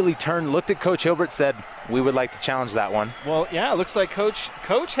players immediately turned, looked at Coach Hilbert, said, we would like to challenge that one. Well, yeah, it looks like Coach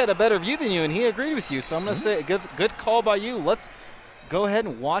had a better view than you, and he agreed with you. So I'm going to say a good call by you. Let's go ahead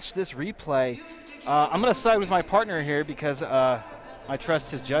and watch this replay. I'm going to side with my partner here because I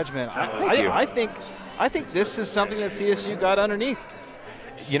trust his judgment. I think this is something that CSU got underneath.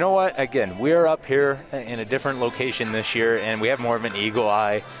 You know what? Again, we're up here in a different location this year, and we have more of an eagle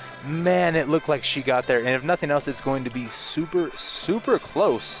eye. Man, it looked like she got there. And if nothing else, it's going to be super, super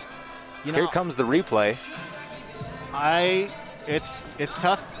close. Here comes the replay. It's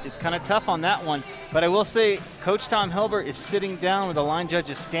tough. It's kind of tough on that one. But I will say, Coach Tom Hilbert is sitting down where the line judge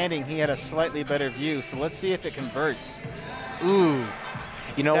is standing. He had a slightly better view. So let's see if it converts. Ooh,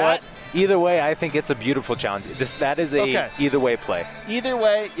 You know what? Either way, I think it's a beautiful challenge. That is a either way play. Either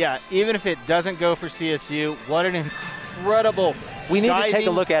way, yeah. Even if it doesn't go for CSU, what an incredible we need to take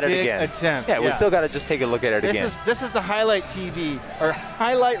a look at it again. Attempt. Yeah, we still got to just take a look at it again. This is the highlight TV or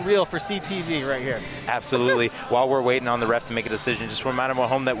highlight reel for CTV right here. Absolutely. While we're waiting on the ref to make a decision, just remind them at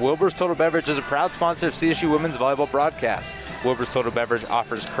home that Wilbur's Total Beverage is a proud sponsor of CSU women's volleyball broadcast. Wilbur's Total Beverage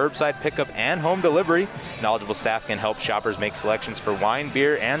offers curbside pickup and home delivery. Knowledgeable staff can help shoppers make selections for wine,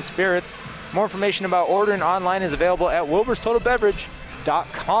 beer, and spirits. More information about ordering online is available at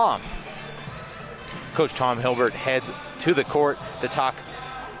wilburstotalbeverage.com. Coach Tom Hilbert heads to the court to talk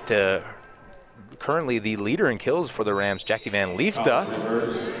to currently the leader in kills for the Rams, Jackie Van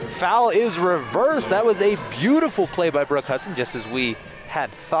Liefde. Foul is reversed. That was a beautiful play by Brooke Hudson, just as we had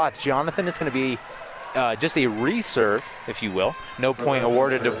thought. Jonathan, it's going to be just a reserve, if you will. No point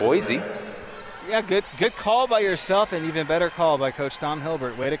awarded to Boise. Yeah, good call by yourself, and even better call by Coach Tom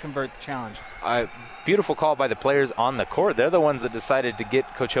Hilbert. Way to convert the challenge. Beautiful call by the players on the court. They're the ones that decided to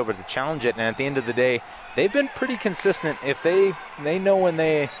get Coach Hilbert to challenge it, and at the end of the day, they've been pretty consistent. If they know when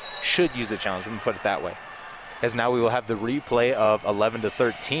they should use the challenge, let me put it that way. As now we will have the replay of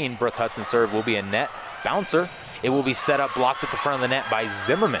 11-13. Brooke Hudson's serve will be a net bouncer. It will be set up, blocked at the front of the net by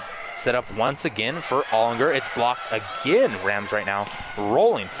Zimmerman. Set up once again for Ollinger. It's blocked again. Rams right now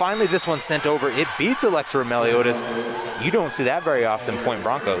rolling. Finally, this one's sent over. It beats Alexa Meliodas. You don't see that very often, Point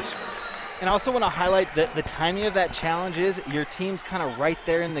Broncos. And I also want to highlight that the timing of that challenge is your team's kind of right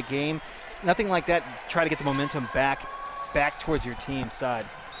there in the game. It's nothing like that. Try to get the momentum back towards your team's side.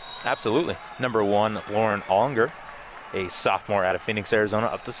 Absolutely. Number 1, Lauren Ollinger, a sophomore out of Phoenix, Arizona,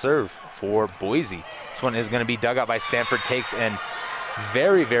 up to serve for Boise. This one is going to be dug out by Stanford. Takes and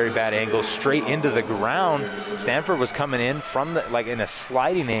very, very bad angle straight into the ground. Stanford was coming in from in a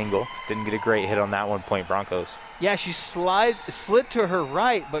sliding angle. Didn't get a great hit on that one, Point Broncos. Yeah, she slid to her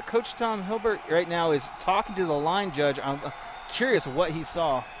right, but Coach Tom Hilbert right now is talking to the line judge. I'm curious what he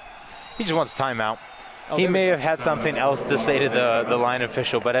saw. He just wants timeout. He may have had something else to say to the line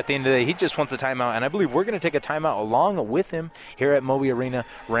official, but at the end of the day, he just wants a timeout, and I believe we're going to take a timeout along with him here at Moby Arena.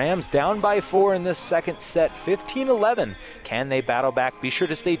 Rams down by 4 in this second set, 15-11. Can they battle back? Be sure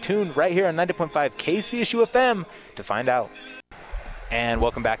to stay tuned right here on 90.5 KCSU FM to find out. And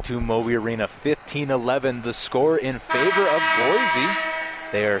welcome back to Moby Arena, 15-11, the score in favor of Boise.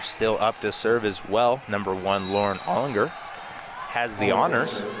 They are still up to serve as well. Number 1, Lauren Ollinger, has the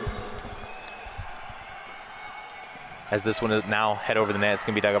honors. As this one is now head over the net, it's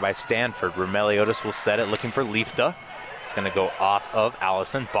going to be dug out by Stanford. Meliodas will set it, looking for Liefde. It's going to go off of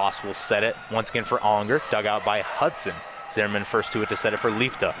Allison. Boss will set it once again for Ollinger, dug out by Hudson. Zimmerman first to it to set it for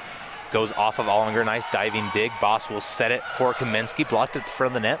Liefde. Goes off of Ollinger, nice diving dig. Boss will set it for Kaminsky, blocked at the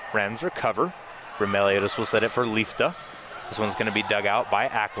front of the net. Rams recover. Meliodas will set it for Liefde. This one's going to be dug out by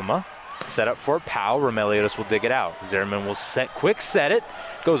Acklima. Set up for Powell. Meliodas will dig it out. Zimmerman will set it.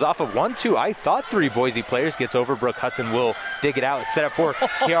 Goes off of 1-2. I thought 3 Boise players. Gets over. Brooke Hudson will dig it out. Set up for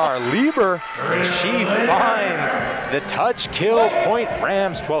Kiara Lieber. And she finds the touch kill. Point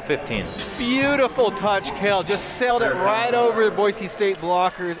Rams, 12-15. Beautiful touch kill. Just sailed it right over the Boise State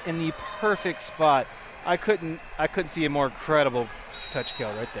blockers in the perfect spot. I couldn't see a more incredible touch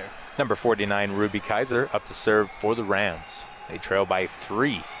kill right there. Number 49, Ruby Kaiser, up to serve for the Rams. They trail by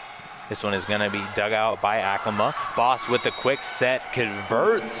 3. This one is going to be dug out by Acklima. Boss with the quick set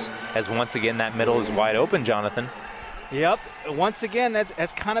converts, as once again that middle is wide open, Jonathan. Yep. Once again,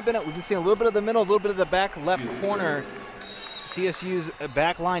 that's kind of been it. We've been seeing a little bit of the middle, a little bit of the back left corner. CSU's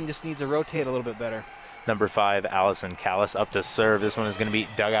back line just needs to rotate a little bit better. Number 5, Allison Callis, up to serve. This one is going to be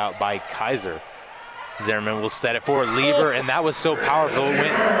dug out by Kaiser. Zimmerman will set it for Lieber, and that was so powerful. It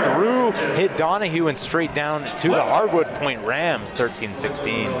went through, hit Donahue, and straight down to the hardwood. Point Rams,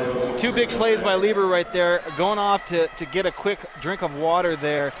 13-16. 2 big plays by Lieber right there, going off to get a quick drink of water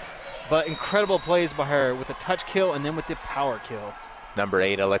there, but incredible plays by her with the touch kill and then with the power kill. Number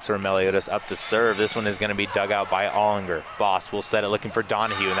 8, Alexa Meliodas, up to serve. This one is going to be dug out by Ollinger. Boss will set it looking for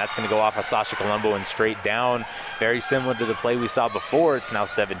Donahue, and that's going to go off of Sasha Colombo and straight down. Very similar to the play we saw before. It's now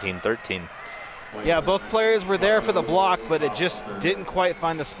 17-13. Yeah, both players were there for the block, but it just didn't quite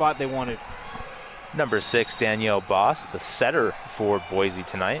find the spot they wanted. Number 6, Danielle Boss, the setter for Boise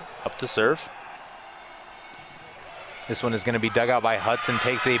tonight, up to serve. This one is going to be dug out by Hudson.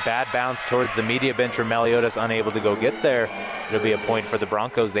 Takes a bad bounce towards the media bench. Meliodas unable to go get there. It'll be a point for the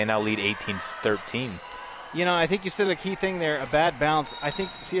Broncos. They now lead 18-13. You know, I think you said a key thing there, a bad bounce. I think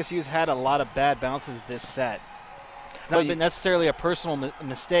CSU's had a lot of bad bounces this set. It's not been necessarily a personal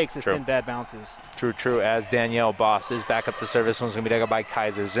mistakes. It's been bad bounces. True. As Danielle Boss is back up to service, one's going to be dug out by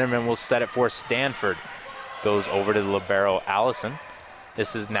Kaiser. Zimmerman will set it for Stanford. Goes over to the libero Allison.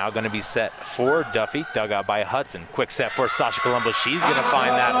 This is now going to be set for Duffy, dug out by Hudson. Quick set for Sasha Colombo. She's going to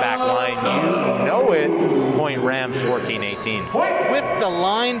find that back line. You know it. Point Rams 14-18. With the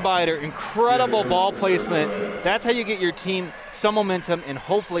line biter, incredible ball placement. That's how you get your team some momentum and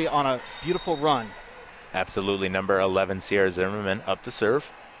hopefully on a beautiful run. Absolutely. Number 11, Sierra Zimmerman, up to serve.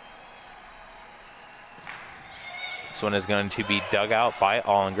 This one is going to be dug out by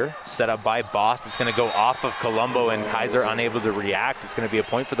Ollinger, set up by Boss. It's going to go off of Colombo, and Kaiser unable to react. It's going to be a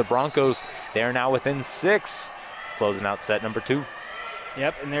point for the Broncos. They are now within 6, closing out set number 2.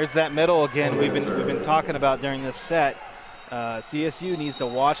 Yep, and there's that middle again we've been talking about during this set. CSU needs to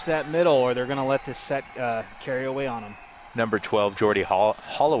watch that middle or they're going to let this set carry away on them. Number 12, Jordy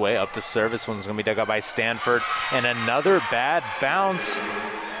Holloway, up to serve. This one's going to be dug out by Stanford, and another bad bounce.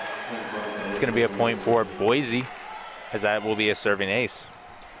 It's going to be a point for Boise, as that will be a serving ace.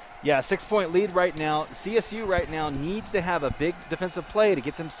 Yeah, 6-point lead right now. CSU right now needs to have a big defensive play to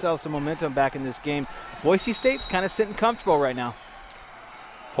get themselves some momentum back in this game. Boise State's kind of sitting comfortable right now.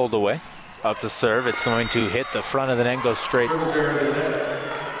 Hold away, up to serve. It's going to hit the front of the net and go straight.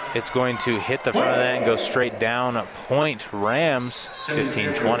 It's going to hit the front of the net and go straight down. Point Rams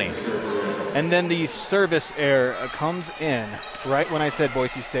 15-20. And then the service error comes in right when I said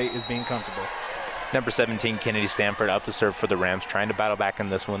Boise State is being comfortable. Number 17, Kennedy Stanford, up to serve for the Rams, trying to battle back in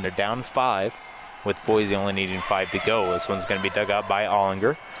this one. They're down 5, with Boise only needing 5 to go. This one's going to be dug out by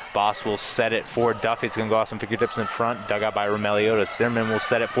Ollinger. Boss will set it for Duffy. It's going to go off some fingertips in front. Dug out by Romeliotis. Zimmerman will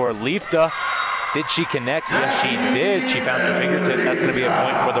set it for Leifta. Did she connect? Yes, she did. She found some fingertips. That's going to be a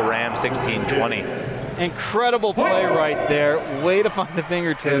point for the Rams, 16-20. Incredible play right there. Way to find the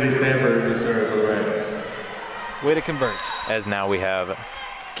fingertips. Way to convert. As now we have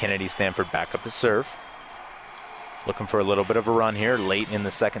Kennedy Stanford back up to serve. Looking for a little bit of a run here late in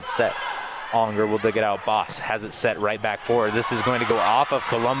the second set. Ollinger will dig it out. Boss has it set right back forward. This is going to go off of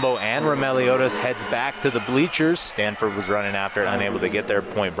Colombo, and Romeliotis heads back to the bleachers. Stanford was running after it, unable to get their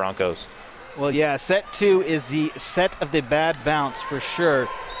point. Broncos. Well, yeah, set 2 is the set of the bad bounce for sure.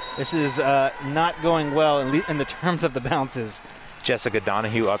 This is not going well in the terms of the bounces. Jessica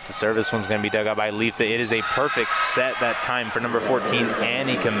Donahue up to serve. This one's going to be dug out by Leifta. It is a perfect set that time for number 14,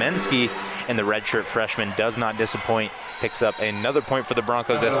 Annie Kamensky, and the redshirt freshman does not disappoint. Picks up another point for the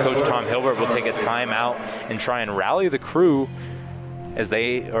Broncos as Coach Tom Hilbert will take a timeout and try and rally the crew as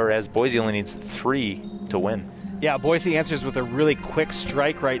Boise only needs 3 to win. Yeah, Boise answers with a really quick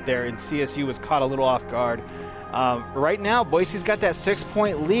strike right there, and CSU was caught a little off guard. Right now, Boise's got that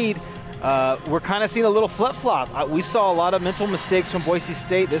 6-point lead. We're kind of seeing a little flip-flop. We saw a lot of mental mistakes from Boise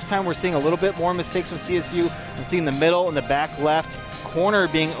State. This time we're seeing a little bit more mistakes from CSU. I'm seeing the middle and the back left corner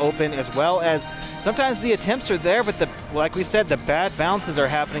being open, as well as sometimes the attempts are there, but like we said, the bad bounces are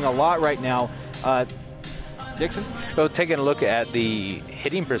happening a lot right now. Dixon? So taking a look at the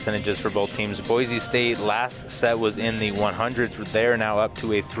hitting percentages for both teams, Boise State last set was in the 100s. They're now up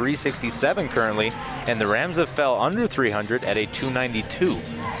to a 367 currently, and the Rams have fell under 300 at a 292.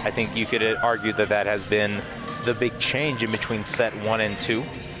 I think you could argue that has been the big change in between set 1 and 2.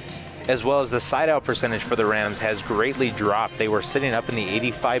 As well as the side-out percentage for the Rams has greatly dropped. They were sitting up in the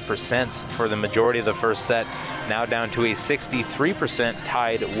 85% for the majority of the first set, now down to a 63%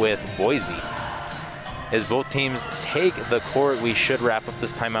 tied with Boise. As both teams take the court, we should wrap up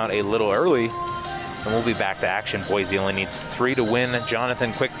this timeout a little early, and we'll be back to action. Boise only needs 3 to win.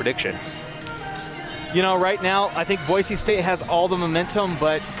 Jonathan, quick prediction. You know, right now, I think Boise State has all the momentum,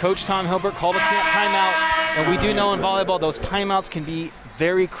 but Coach Tom Hilbert called a timeout, and we do know in volleyball those timeouts can be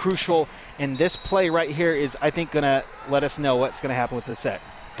very crucial, and this play right here is, I think, going to let us know what's going to happen with the set.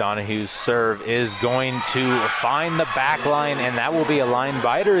 Donahue's serve is going to find the back line, and that will be a line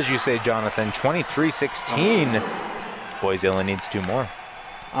biter, as you say, Jonathan. 23-16. Boise only needs 2 more.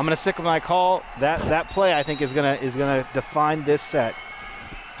 I'm going to stick with my call. That play, I think, is gonna define this set.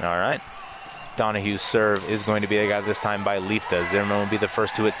 All right. Donahue's serve is going to be dug out this time by Leifta. Zimmerman will be the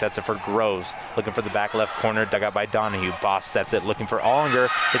first to it, sets it for Groves. Looking for the back left corner, dug out by Donahue. Boss sets it, looking for Ollinger.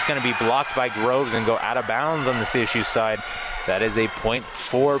 It's going to be blocked by Groves and go out of bounds on the CSU side. That is a point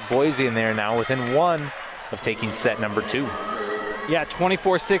for Boise, and they're now within 1 of taking set number 2. Yeah,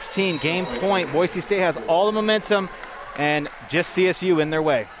 24-16, game point. Boise State has all the momentum, and just CSU in their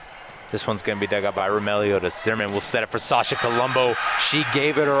way. This one's going to be dug up by Romeliotis. Zimmerman will set it for Sasha Colombo. She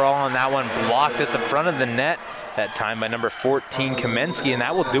gave it her all on that one, blocked at the front of the net. That time by number 14, Kamensky, and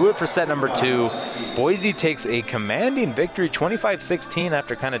that will do it for set number 2. Boise takes a commanding victory, 25-16,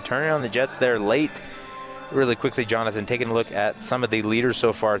 after kind of turning on the Jets there late. Really quickly, Jonathan, taking a look at some of the leaders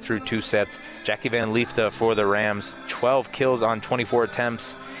so far through 2 sets. Jackie Van Leifta for the Rams, 12 kills on 24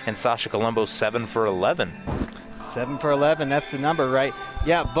 attempts, and Sasha Colombo 7 for 11. 7 for 11, that's the number, right?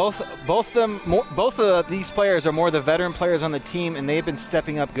 Yeah, both of these players are more the veteran players on the team, and they've been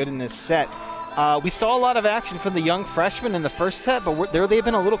stepping up good in this set. We saw a lot of action from the young freshmen in the first set, but they've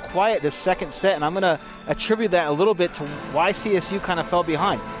been a little quiet this second set, and I'm going to attribute that a little bit to why CSU kind of fell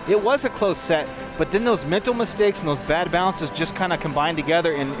behind. It was a close set, but then those mental mistakes and those bad bounces just kind of combined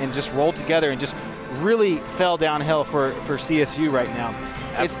together and just rolled together and just really fell downhill for CSU right now.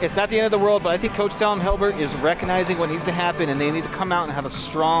 It's not the end of the world, but I think Coach Tom Helbert is recognizing what needs to happen, and they need to come out and have a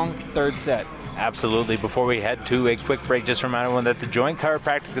strong third set. Absolutely. Before we head to a quick break, just remind everyone that The Joint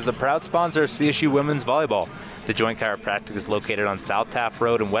Chiropractic is a proud sponsor of CSU Women's Volleyball. The Joint Chiropractic is located on South Taft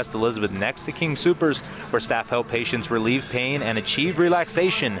Road in West Elizabeth next to King Soopers, where staff help patients relieve pain and achieve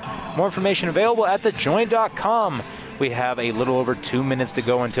relaxation. More information available at thejoint.com. We have a little over 2 minutes to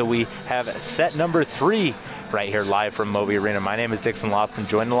go until we have set number 3 right here live from Moby Arena. My name is Dixon Lawson,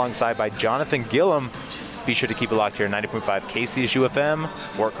 joined alongside by Jonathan Gillum. Be sure to keep it locked here, 90.5 KCSU FM,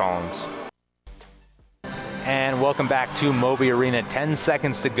 Fort Collins. And welcome back to Moby Arena. 10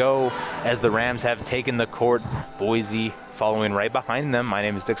 seconds to go as the Rams have taken the court. Boise following right behind them. My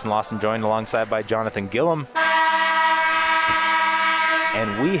name is Dixon Lawson, joined alongside by Jonathan Gillum.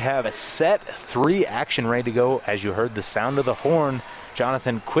 And we have a set 3 action ready to go as you heard the sound of the horn.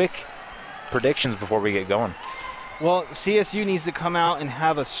 Jonathan, quick predictions before we get going. Well, CSU needs to come out and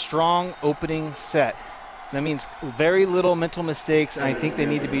have a strong opening set. That means very little mental mistakes, and I think they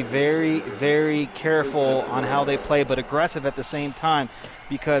need to be very, very careful on how they play, but aggressive at the same time,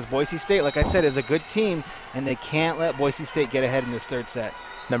 because Boise State, like I said, is a good team, and they can't let Boise State get ahead in this third set.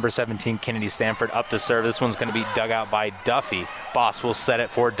 Number 17, Kennedy Stanford up to serve. This one's going to be dug out by Duffy. Boss will set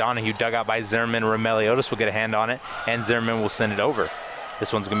it for Donahue. Dug out by Zimmerman. Romeliotis will get a hand on it, and Zimmerman will send it over.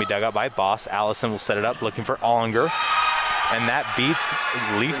 This one's going to be dug out by Boss. Allison will set it up, looking for Ollinger. And that beats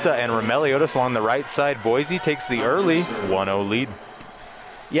Lifta and Romeliotis along the right side. Boise takes the early 1-0 lead.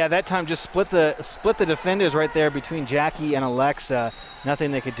 Yeah, that time just split the defenders right there between Jackie and Alexa.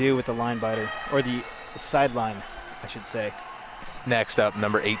 Nothing they could do with the line biter, or the sideline, I should say. Next up,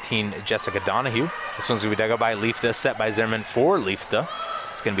 number 18, Jessica Donahue. This one's going to be dug out by Lifta, set by Zimmerman for Lifta.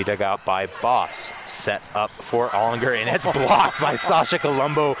 It's going to be dug out by Boss, set up for Ollinger, and it's blocked by Sasha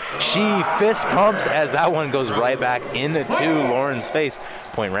Colombo. She fist pumps as that one goes right back into Lauren's face.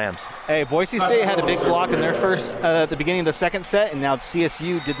 Point Rams. Hey, Boise State had a big block in their first, at the beginning of the second set, and now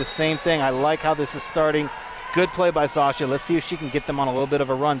CSU did the same thing. I like how this is starting. Good play by Sasha. Let's see if she can get them on a little bit of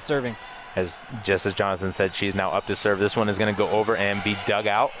a run serving. Just as Jonathan said, she's now up to serve. This one is going to go over and be dug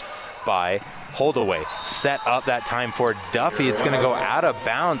out by Holdaway. Set up that time for Duffy. It's going to go out of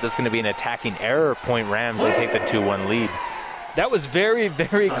bounds. It's going to be an attacking error. Point Rams. They take the 2-1 lead. That was very,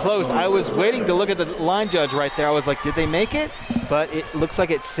 very close. I was waiting to look at the line judge right there. I was like, did they make it? But it looks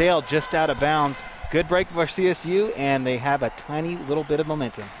like it sailed just out of bounds. Good break for CSU, and they have a tiny little bit of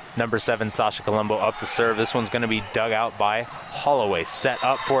momentum. Number 7, Sasha Colombo up to serve. This one's going to be dug out by Holloway. Set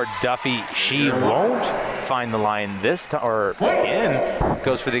up for Duffy. She won't find the line this time, or again,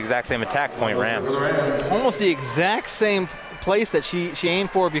 goes for the exact same attack. Point Rams. Almost the exact same place that she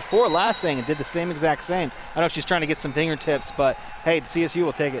aimed for before last thing and did the same exact same. I don't know if she's trying to get some fingertips, but hey, the CSU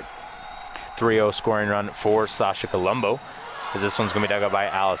will take it. 3-0 scoring run for Sasha Colombo. As this one's going to be dug out by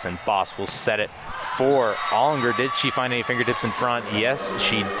Allison. Boss will set it for Ollinger. Did she find any fingertips in front? Yes,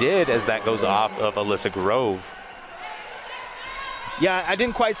 she did, as that goes off of Alyssa Grove. Yeah, I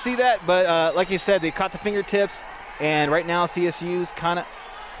didn't quite see that, but like you said, they caught the fingertips, and right now CSU's kind of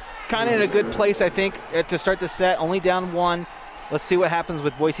in a good place, I think, to start the set. Only down 1. Let's see what happens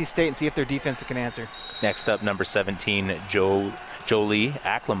with Boise State and see if their defense can answer. Next up, number 17, Jolie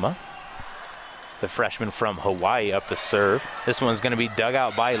Aklama. The freshman from Hawaii up to serve. This one's going to be dug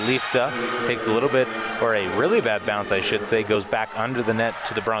out by Lifta. Takes a little bit, or a really bad bounce, I should say. Goes back under the net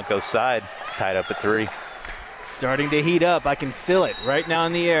to the Broncos side. It's tied up at 3. Starting to heat up. I can feel it right now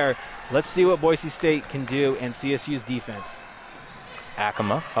in the air. Let's see what Boise State can do and CSU's defense.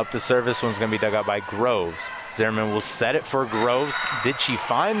 Akama up to serve. This one's going to be dug out by Groves. Zimmerman will set it for Groves. Did she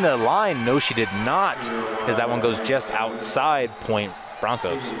find the line? No, she did not, as that one goes just outside. Point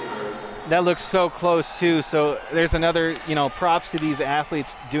Broncos. That looks so close, too. So there's another, props to these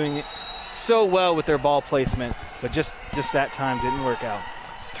athletes doing it so well with their ball placement, but just that time didn't work out.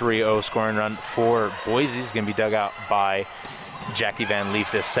 3-0 scoring run for Boise is going to be dug out by Jackie Van Leef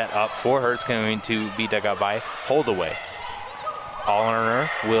to set up for her. It's going to be dug out by Holdaway. Allner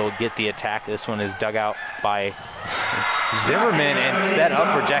will get the attack. This one is dug out by Zimmerman and set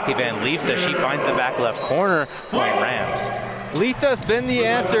up for Jackie Van Leef. She finds the back left corner. Point Rams. Letha's been the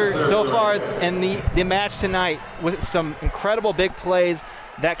answer so far in the match tonight with some incredible big plays.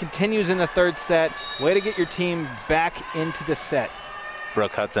 That continues in the third set. Way to get your team back into the set.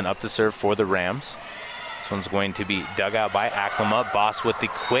 Brooke Hudson up to serve for the Rams. This one's going to be dug out by Aklama. Boss with the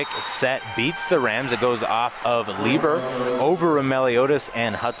quick set beats the Rams. It goes off of Lieber over Meliodas,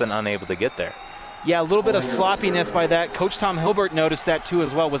 and Hudson unable to get there. Yeah, a little bit of sloppiness by that. Coach Tom Hilbert noticed that too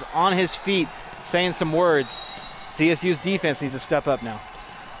as well, was on his feet saying some words. CSU's defense needs to step up now.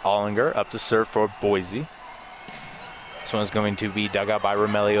 Ollinger up to serve for Boise. This one's going to be dug out by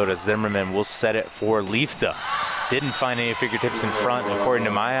Meliodas. Zimmerman will set it for Leifta. Didn't find any fingertips in front, according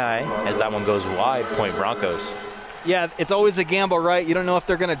to my eye, as that one goes wide, point Broncos. Yeah, it's always a gamble, right? You don't know if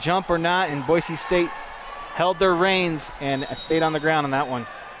they're going to jump or not, and Boise State held their reins and stayed on the ground on that one.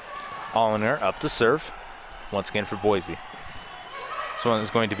 Ollinger up to serve, once again for Boise. This one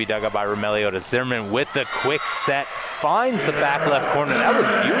is going to be dug up by Meliodas. Zimmerman with the quick set, finds the back left corner. That was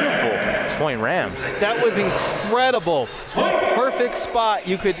beautiful. Point Rams. That was incredible. Perfect spot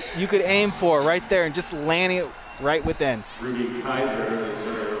you could aim for right there, and just landing it right within.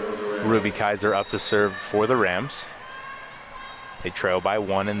 Ruby Kaiser up to serve for the Rams. They trail by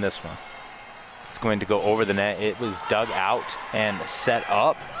 1 in this one. It's going to go over the net. It was dug out and set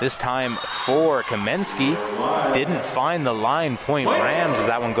up. This time for Kamensky. Didn't find the line. Point Rams as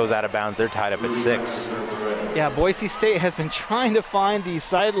that one goes out of bounds. They're tied up at 6. Yeah, Boise State has been trying to find the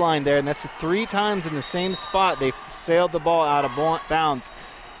sideline there, and that's 3 times in the same spot. They've sailed the ball out of bounds.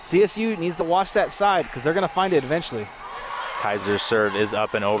 CSU needs to watch that side because they're going to find it eventually. Kaiser's serve is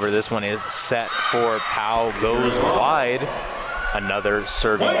up and over. This one is set for Powell. Goes wide. Another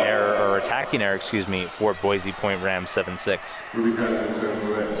serving error, or attacking error, for Boise. Point Rams 7-6.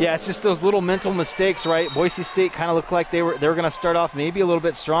 Yeah, it's just those little mental mistakes, right? Boise State kind of looked like they were going to start off maybe a little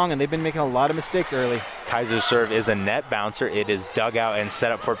bit strong, and they've been making a lot of mistakes early. Kaiser's serve is a net bouncer. It is dug out and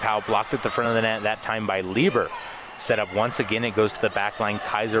set up for Powell. Blocked at the front of the net, that time by Lieber. Set up once again. It goes to the back line.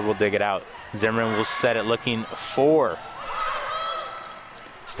 Kaiser will dig it out. Zimmerman will set it looking for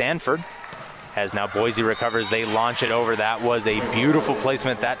Stanford. As now Boise recovers, they launch it over. That was a beautiful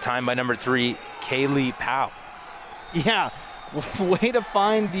placement that time by number 3, Kaylee Powell. Yeah, way to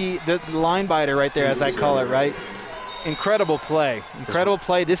find the line biter right there, as I call it, right? Incredible play. Incredible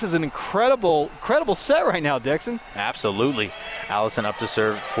play. This is an incredible set right now, Dixon. Absolutely. Allison up to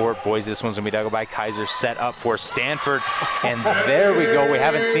serve for Boise. This one's going to be dug by Kaiser. Set up for Stanford. And there we go. We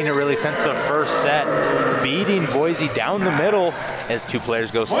haven't seen it really since the first set. Beating Boise down the middle as 2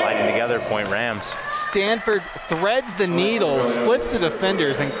 players go sliding together. Point Rams. Stanford threads the needle, splits the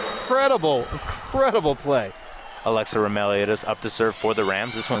defenders. Incredible play. Alexa Remeliodis up to serve for the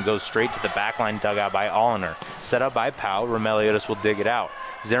Rams. This one goes straight to the back line, dug out by Ollinger. Set up by Powell. Remeliodis will dig it out.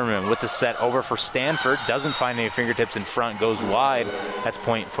 Zimmerman with the set over for Stanford. Doesn't find any fingertips in front. Goes wide. That's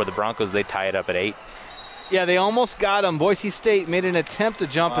point for the Broncos. They tie it up at 8. Yeah, they almost got him. Boise State made an attempt to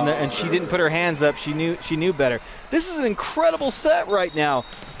jump in there, and she didn't put her hands up. She knew better. This is an incredible set right now.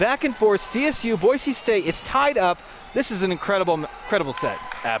 Back and forth. CSU, Boise State. It's tied up. This is an incredible set.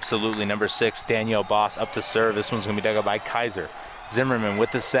 Absolutely. Number 6, Danielle Boss up to serve. This one's going to be dug up by Kaiser. Zimmerman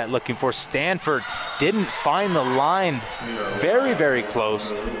with the set looking for Stanford. Didn't find the line. Very, very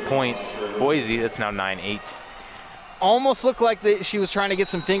close. Point Boise. That's now 9-8. Almost looked like she was trying to get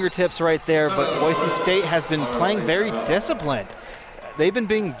some fingertips right there, but Boise State has been playing very disciplined. They've been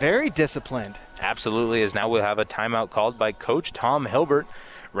being very disciplined. Absolutely, as now we'll have a timeout called by Coach Tom Hilbert.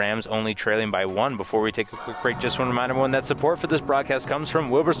 Rams only trailing by 1. Before we take a quick break, just want to remind everyone that support for this broadcast comes from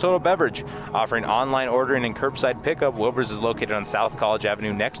Wilbur's Total Beverage, offering online ordering and curbside pickup. Wilbur's is located on South College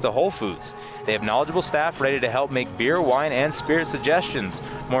Avenue next to Whole Foods. They have knowledgeable staff ready to help make beer, wine, and spirit suggestions.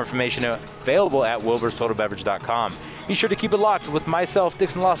 More information available at wilburstotalbeverage.com. Be sure to keep it locked with myself,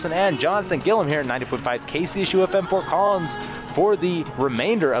 Dixon Lawson, and Jonathan Gillum here at 90.5 KCSU FM Fort Collins for the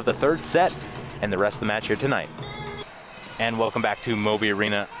remainder of the third set and the rest of the match here tonight. And welcome back to Moby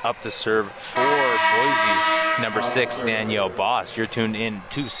Arena. Up to serve for Boise, number 6, Danielle Boss. You're tuned in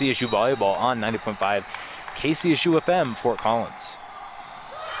to CSU Volleyball on 90.5 KCSU FM, Fort Collins.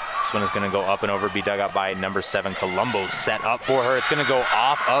 This one is going to go up and over, be dug out by number 7, Colombo. Set up for her. It's going to go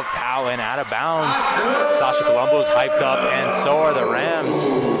off of Powell and out of bounds. Sasha Colombo's hyped up, and so are the Rams.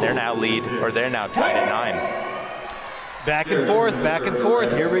 They're now tied at 9. Back and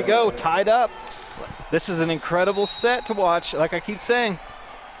forth. Here we go, tied up. This is an incredible set to watch, like I keep saying.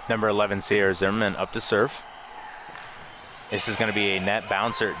 Number 11, Sierra Zimmerman up to serve. This is going to be a net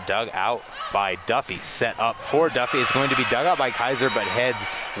bouncer dug out by Duffy. Set up for Duffy. It's going to be dug out by Kaiser, but heads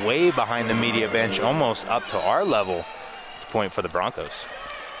way behind the media bench, almost up to our level. It's a point for the Broncos.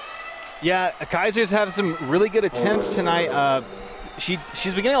 Yeah, Kaiser's have some really good attempts tonight. She's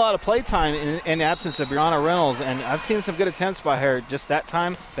been getting a lot of play time in the absence of Brianna Reynolds, and I've seen some good attempts by her. Just that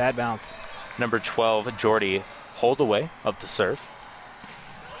time, bad bounce. Number 12, Jordy Holdaway up to serve.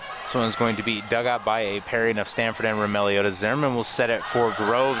 This one's going to be dug out by a pairing of Stanford and Remeliota. Zimmerman will set it for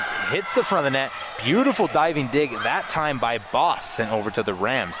Groves. Hits the front of the net. Beautiful diving dig, that time by Boss, sent over to the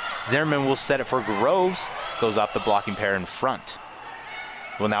Rams. Zimmerman will set it for Groves. Goes off the blocking pair in front.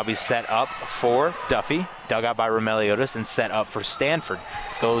 Will now be set up for Duffy. Dug out by Remeliotis and set up for Stanford.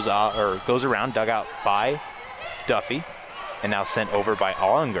 Goes around, dug out by Duffy, and now sent over by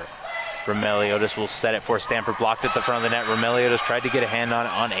Ollinger. Remeliotis will set it for Stanford, blocked at the front of the net. Remeliotis tried to get a hand on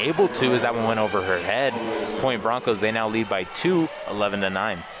it, unable to, as that one went over her head. Point Broncos, they now lead by 2,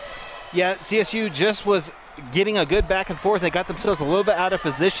 11-9. Yeah, CSU just was getting a good back and forth. They got themselves a little bit out of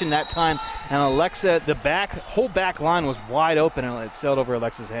position that time, and Alexa, the whole back line was wide open, and it sailed over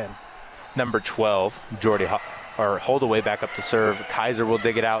Alexa's head. Number 12, Jordy Holdaway back up to serve. Kaiser will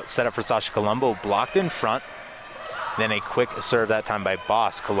dig it out, set up for Sasha Colombo, blocked in front. Then a quick serve that time by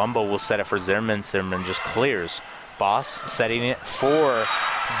Boss. Colombo will set it for Zimmerman. Zimmerman just clears. Boss setting it for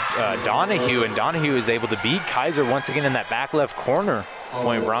Donahue, and Donahue is able to beat Kaiser once again in that back left corner.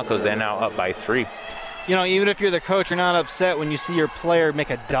 Point Broncos, they're now up by 3. You know, even if you're the coach, you're not upset when you see your player make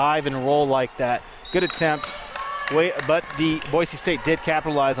a dive and roll like that. Good attempt, but the Boise State did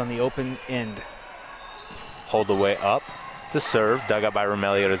capitalize on the open end. Holdaway up to serve, dug up by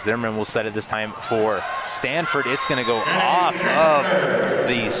Remeliota. Zimmerman will set it this time for Stanford. It's going to go off of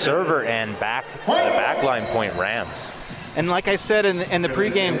the server and back the backline. Point Rams. And like I said in the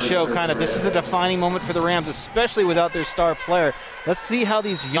pregame show, this is a defining moment for the Rams, especially without their star player. Let's see how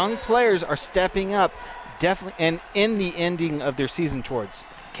these young players are stepping up, definitely, and in the ending of their season towards.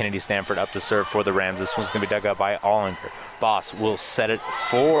 Kennedy Stanford up to serve for the Rams. This one's going to be dug up by Ollinger. Boss will set it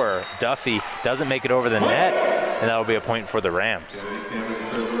for Duffy. Doesn't make it over the net, and that'll be a point for the Rams.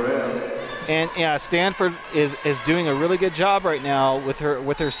 And yeah, Stanford is doing a really good job right now with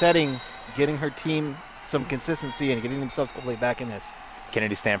her setting, getting her team some consistency and getting themselves hopefully back in this.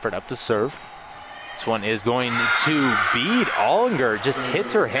 Kennedy Stanford up to serve. This one is going to beat Ollinger. Just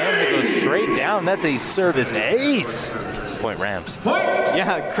hits her hands. It goes straight down. That's a service ace. Point Rams.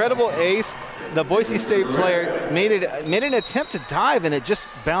 Yeah, incredible ace. The Boise State player made an attempt to dive, and it just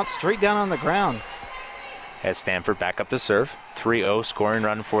bounced straight down on the ground. As Stanford back up to serve. 3-0 scoring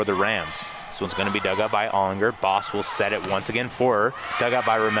run for the Rams. This one's going to be dug up by Ollinger. Boss will set it once again for her. Dug up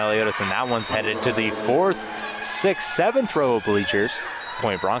by Remeliotis, and that one's headed to the 4th, 6th, 7th row of bleachers.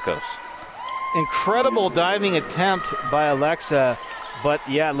 Point Broncos. Incredible diving attempt by Alexa, but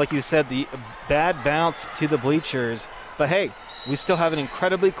yeah, like you said, the bad bounce to the bleachers. But hey, we still have an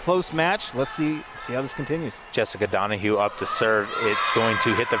incredibly close match. Let's see how this continues. Jessica Donahue up to serve. It's going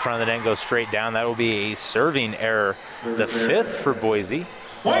to hit the front of the net and go straight down. That will be a serving error. The 5th for Boise.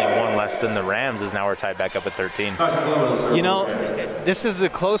 Only one less than the Rams, as now we're tied back up at 13. You know, this is a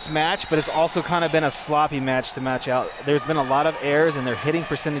close match, but it's also kind of been a sloppy match to match out. There's been a lot of errors, and their hitting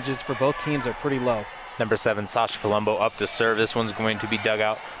percentages for both teams are pretty low. Number 7, Sasha Colombo up to serve. This one's going to be dug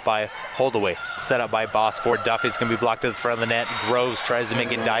out by Holdaway. Set up by Boss for Duffy. It's going to be blocked at the front of the net. Groves tries to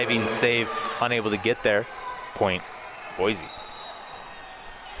make a diving save, unable to get there. Point Boise.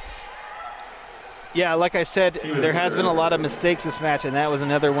 Yeah, like I said, there has been a lot of mistakes this match, and that was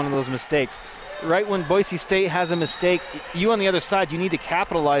another one of those mistakes. Right when Boise State has a mistake, you on the other side, you need to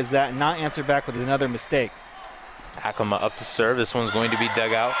capitalize that and not answer back with another mistake. Acklima up to serve. This one's going to be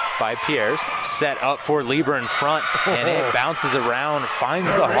dug out by Pierres. Set up for Lieber in front, and it bounces around,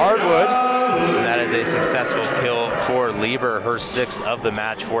 finds the hardwood. And that is a successful kill for Lieber, her 6th of the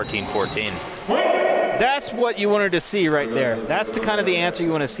match, 14-14. That's what you wanted to see right there. That's the kind of the answer you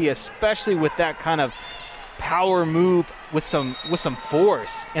want to see, especially with that kind of power move with some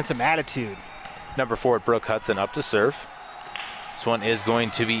force and some attitude. Number 4, Brooke Hudson up to serve. This one is going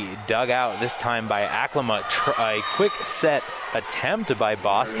to be dug out, this time by Acklima. A quick set attempt by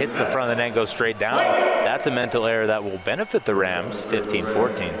Boss. Hits the front of the net, goes straight down. That's a mental error that will benefit the Rams,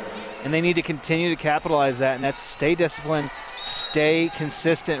 15-14. And they need to continue to capitalize that, and that's stay disciplined, stay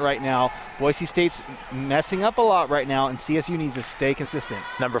consistent right now. Boise State's messing up a lot right now, and CSU needs to stay consistent.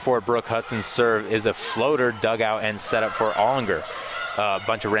 Number 4, Brooke Hudson's serve is a floater, dug out and set up for Ollinger. A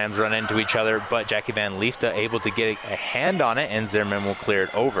bunch of Rams run into each other, but Jackie Van Liefde able to get a hand on it, and Zimmerman will clear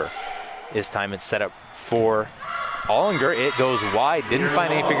it over. This time it's set up for Ollinger. It goes wide. Didn't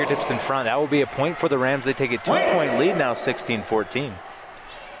find any fingertips in front. That will be a point for the Rams. They take a 2-point lead now, 16-14.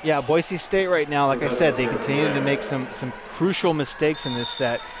 Yeah, Boise State right now, like I said, they continue to make some crucial mistakes in this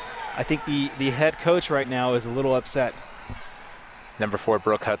set. I think the head coach right now is a little upset. Number 4,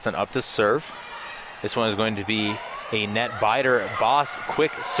 Brooke Hudson up to serve. This one is going to be a net biter Boss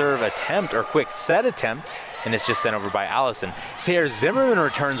quick serve attempt, or quick set attempt, and it's just sent over by Allison. Sierra Zimmerman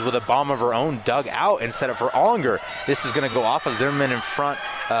returns with a bomb of her own, dug out and set up for Ollinger. This is going to go off of Zimmerman in front.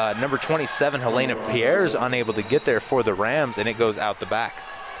 Number 27, Helena Pierre, is unable to get there for the Rams, and it goes out the back.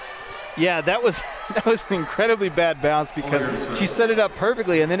 Yeah, that was an incredibly bad bounce because she set it up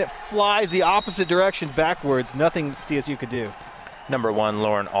perfectly, and then it flies the opposite direction backwards. Nothing CSU could do. Number 1,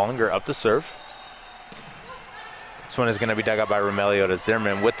 Lauren Ollinger up to serve. This one is going to be dug out by Romelio.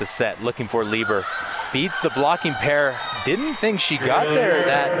 Zimmerman with the set, looking for Lieber. Beats the blocking pair. Didn't think she got there.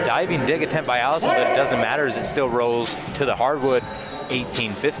 That diving dig attempt by Allison, but it doesn't matter as it still rolls to the hardwood.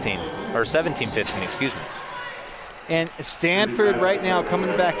 18-15, or 17-15, excuse me. And Stanford right now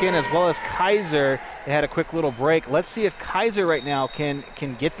coming back in, as well as Kaiser. They had a quick little break. Let's see if Kaiser right now can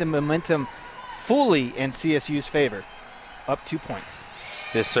get the momentum fully in CSU's favor. Up 2 points.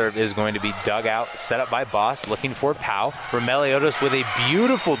 This serve is going to be dug out, set up by Boss, looking for Powell. Romeliotis with a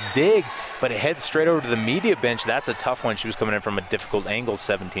beautiful dig, but it heads straight over to the media bench. That's a tough one. She was coming in from a difficult angle,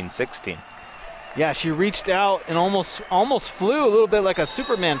 17-16. Yeah, she reached out and almost flew a little bit like a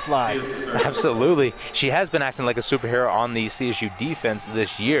Superman fly. Absolutely. She has been acting like a superhero on the CSU defense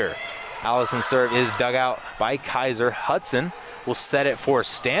this year. Allison's serve is dug out by Kaiser. Hudson will set it for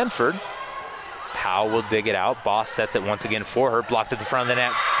Stanford. Powell will dig it out. Boss sets it once again for her. Blocked at the front of the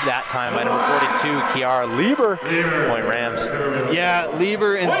net that time by number 42, Kiara Lieber. Point Rams. Yeah,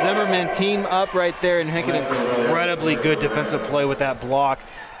 Lieber and Zimmerman team up right there and make an incredibly good defensive play with that block.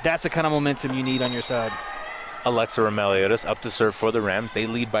 That's the kind of momentum you need on your side. Alexa Romeliotis up to serve for the Rams. They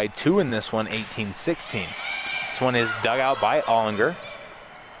lead by 2 in this one, 18-16. This one is dug out by Ollinger.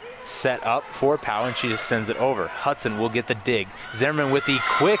 Set up for Powell, and she just sends it over. Hudson will get the dig. Zimmerman with the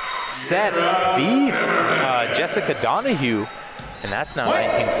quick set beats Jessica Donahue. And that's now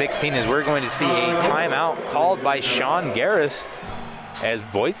 19-16 as we're going to see a timeout called by Sean Garris as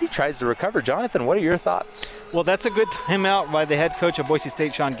Boise tries to recover. Jonathan, what are your thoughts? Well, that's a good timeout by the head coach of Boise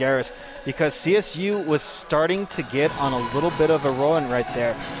State, Sean Garris, because CSU was starting to get on a little bit of a run right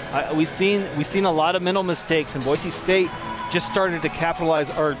there. We've seen a lot of mental mistakes, and Boise State just started to capitalize,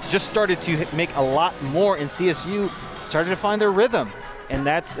 or just started to make a lot more, and CSU started to find their rhythm. And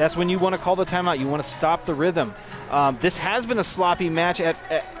that's when you want to call the timeout. You want to stop the rhythm. This has been a sloppy match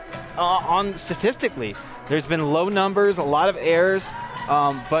on statistically. There's been low numbers, a lot of errors,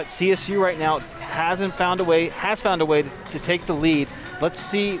 but CSU right now has found a way to take the lead. Let's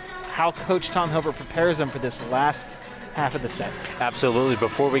see how Coach Tom Hilbert prepares them for this last half of the set. Absolutely.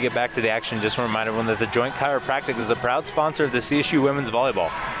 Before we get back to the action, just a reminder that the Joint Chiropractic is a proud sponsor of the CSU women's volleyball.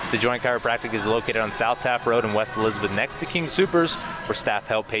 The Joint Chiropractic is located on South Taft Road in West Elizabeth next to King Soopers, where staff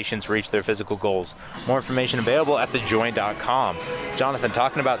help patients reach their physical goals. More information available at thejoint.com. Jonathan,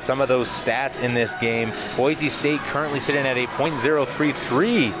 talking about some of those stats in this game, Boise State currently sitting at a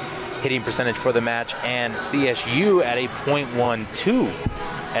 .033 hitting percentage for the match, and CSU at a .12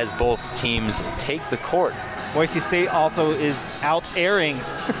 as both teams take the court. Boise State also is out-airing.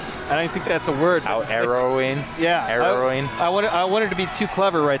 I don't think that's a word. Out-arrowing? Yeah. Arrowing. I wanted to be too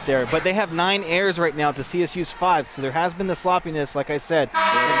clever right there. But they have 9 airs right now to CSU's 5, so there has been the sloppiness, like I said.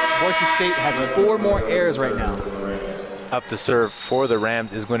 And Boise State has 4 more airs right now. Up to serve for the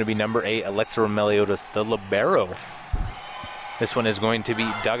Rams is going to be number 8, Alexa Romeliotis, the libero. This one is going to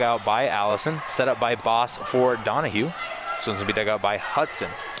be dug out by Allison, set up by Boss for Donahue. This one's going to be dug out by Hudson.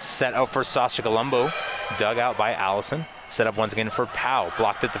 Set up for Sasha Colombo, dug out by Allison. Set up once again for Powell.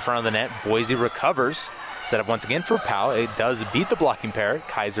 Blocked at the front of the net. Boise recovers. Set up once again for Powell. It does beat the blocking pair.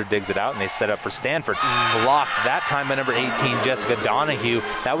 Kaiser digs it out, and they set up for Stanford. Blocked that time by number 18, Jessica Donahue.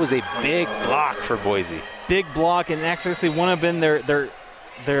 That was a big block for Boise. Big block, and actually one of been their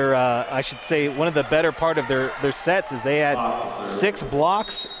I should say one of the better part of their sets is they had 6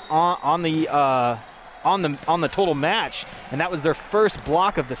 blocks on the total match, and that was their first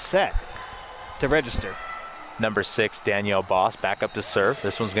block of the set to register. Number 6, Danielle Boss, back up to serve.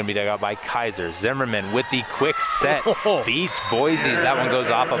 This one's going to be dug out by Kaiser. Zimmerman with the quick set beats Boise as that one goes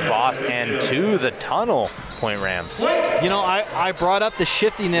off of Boss and to the tunnel. Point Rams. You know, I brought up the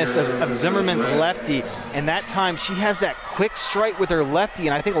shiftiness of Zimmerman's lefty, and that time she has that quick strike with her lefty,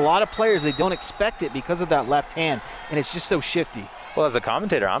 and I think a lot of players, they don't expect it because of that left hand, and it's just so shifty. Well, as a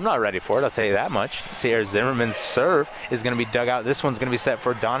commentator, I'm not ready for it, I'll tell you that much. Sierra Zimmerman's serve is going to be dug out. This one's going to be set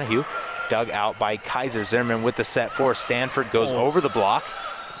for Donahue. Dug out by Kaiser. Zimmerman with the set for Stanford goes over the block.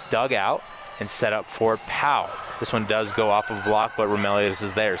 Dug out. and set up for Powell. This one does go off of block, but Romeliotis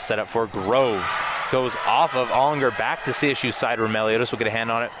is there. Set up for Groves. Goes off of Ollinger back to CSU side. Romeliotis will get a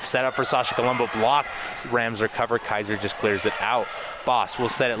hand on it. Set up for Sasha Colombo. Blocked. Rams recover. Kaiser just clears it out. Boss will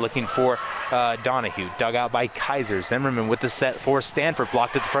set it looking for Donahue. Dug out by Kaiser. Zimmerman with the set for Stanford.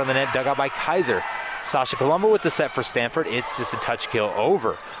 Blocked at the front of the net. Dug out by Kaiser. Sasha Colombo with the set for Stanford. It's just a touch kill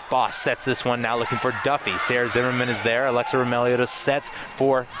over. Boss sets this one now looking for Duffy. Sarah Zimmerman is there. Alexa Romeliotis sets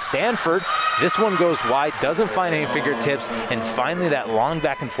for Stanford. This one goes wide, doesn't find any fingertips, and finally that long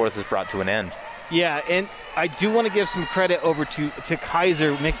back and forth is brought to an end. Yeah, and I do want to give some credit over to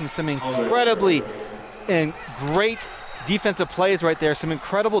Kaiser, making some incredibly and great defensive plays right there. Some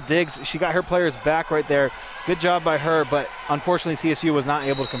incredible digs. She got her players back right there. Good job by her, but unfortunately CSU was not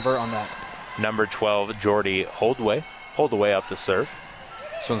able to convert on that. Number 12, Jordy Holdaway up to serve.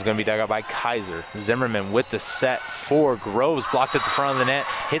 This one's going to be dug out by Kaiser. Zimmerman with the set for Groves. Blocked at the front of the net.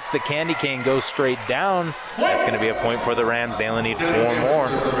 Hits the candy cane, goes straight down. That's going to be a point for the Rams. They only need 4 more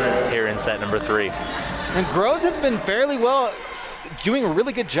here in set number 3. And Groves has been fairly well, doing a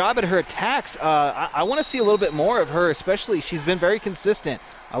really good job at her attacks. I want to see a little bit more of her, especially. She's been very consistent.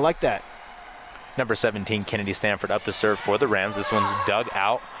 I like that. Number 17, Kennedy Stanford up to serve for the Rams. This one's dug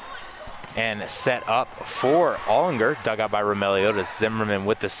out and set up for Ollinger. Dug out by Romeliotis. Zimmerman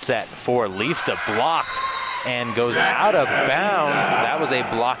with the set for Leifta. Blocked and goes out of bounds. That was a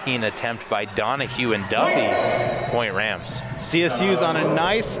blocking attempt by Donahue and Duffy. Point Rams. CSU's on a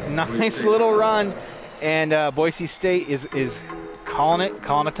nice little run, and Boise State is calling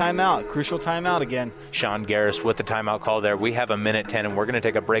a timeout, crucial timeout again. Sean Garris with the timeout call there. We have a minute 10, and we're going to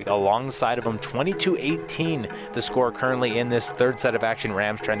take a break alongside of them. 22-18, the score currently in this third set of action.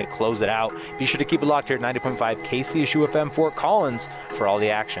 Rams trying to close it out. Be sure to keep it locked here at 90.5 KCSU FM Fort Collins for all the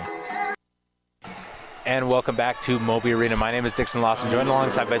action. And welcome back to Moby Arena. My name is Dixon Lawson, joined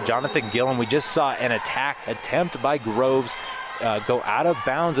alongside by Jonathan Gillen. We just saw an attack attempt by Groves go out of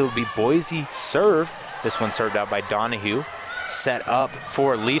bounds. It would be Boise serve. This one served out by Donahue. Set up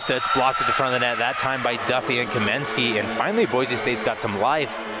for Leifta. It's blocked at the front of the net, that time by Duffy and Kamensky. And finally, Boise State's got some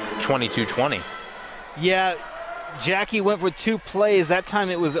life, 22-20. Yeah, Jackie went for 2 plays. That time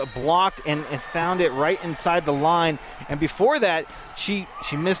it was blocked and found it right inside the line. And before that, she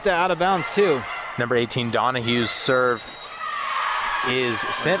missed it out of bounds too. Number 18, Donahue's serve is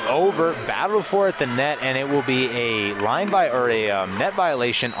sent over, battled for at the net, and it will be a net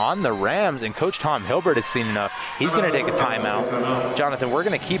violation on the Rams. And Coach Tom Hilbert has seen enough. He's going to take a timeout. Jonathan, we're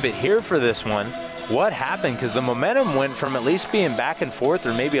going to keep it here for this one. What happened? Because the momentum went from at least being back and forth,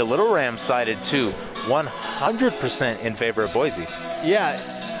 or maybe a little Rams-sided, to 100% in favor of Boise. Yeah.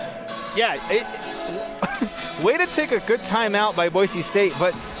 Way to take a good timeout by Boise State,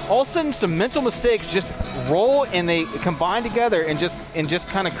 but all of a sudden some mental mistakes just roll and they combine together and just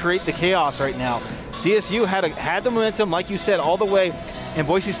kind of create the chaos right now. CSU had the momentum, like you said, all the way, and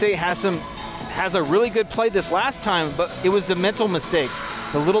Boise State has a really good play this last time, but it was the mental mistakes,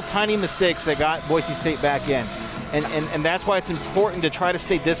 the little tiny mistakes that got Boise State back in. And that's why it's important to try to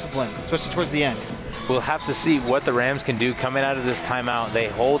stay disciplined, especially towards the end. We'll have to see what the Rams can do coming out of this timeout. They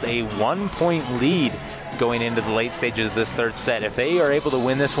hold a 1-point lead going into the late stages of this third set. If they are able to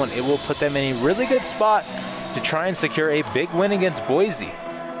win this one, it will put them in a really good spot to try and secure a big win against Boise.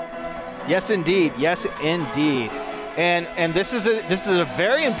 Yes, indeed. Yes, indeed. And this is a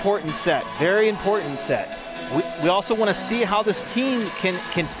very important set. Very important set. We also want to see how this team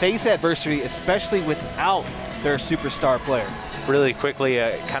can face adversity, especially without their superstar player. Really quickly,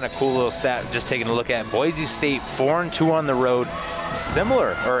 a kind of cool little stat, just taking a look at Boise State 4-2 on the road.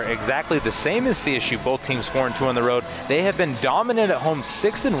 Similar, or exactly the same as CSU, both teams 4-2 on the road. They have been dominant at home,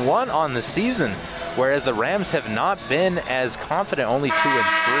 6-1 on the season, whereas the Rams have not been as confident, only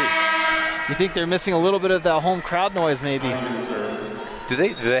 2-3. You think they're missing a little bit of that home crowd noise, maybe? Do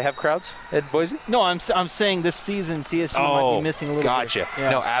they have crowds at Boise? No, I'm saying this season CSU might be missing a little bit. Gotcha. Yeah.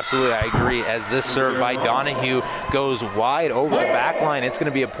 No, absolutely, I agree. As this serve by Donahue goes wide over the back line, it's going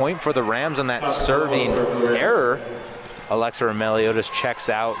to be a point for the Rams on that serving error. Alexa Romeliotis checks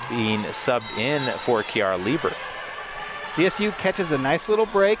out, being subbed in for Kiara Lieber. CSU catches a nice little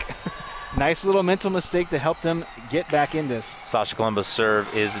break. Nice little mental mistake to help them get back in this. Sasha Colombo's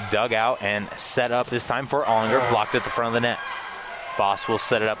serve is dug out and set up this time for Ollinger, blocked at the front of the net. Boss will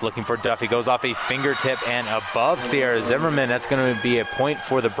set it up looking for Duffy. Goes off a fingertip and above Sierra Zimmerman. That's going to be a point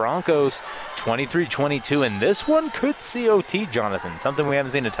for the Broncos, 23-22. And this one could see OT, Jonathan, something we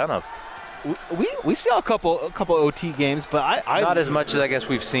haven't seen a ton of. We see a couple OT games, but I not as much as I guess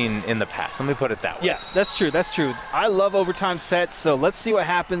we've seen in the past. Let me put it that way. Yeah, that's true. I love overtime sets, so let's see what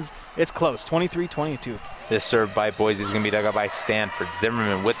happens. It's close, 23-22. This serve by Boise is going to be dug out by Stanford.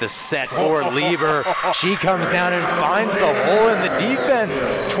 Zimmerman with the set for Lieber. She comes down and finds the hole in the defense.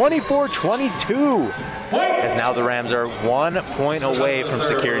 24-22. As now the Rams are 1 point away from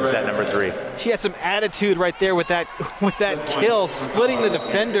securing set number 3. She has some attitude right there with that kill, splitting the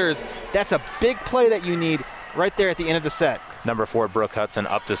defenders. That's a big play that you need right there at the end of the set. Number 4, Brooke Hudson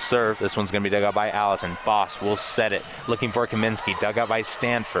up to serve. This one's going to be dug out by Allison. Boss will set it. Looking for Kaminsky. Dug out by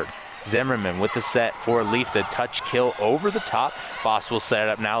Stanford. Zimmerman with the set for Leaf to touch kill over the top. Boss will set it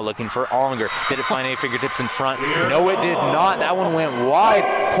up now, looking for Ollinger. Did it find any fingertips in front? No, it did not. That one went wide.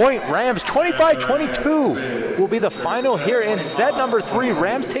 Point Rams, 25-22 will be the final here in set number 3.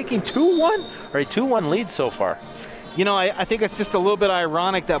 Rams taking 2-1, or a 2-1 lead so far. You know, I think it's just a little bit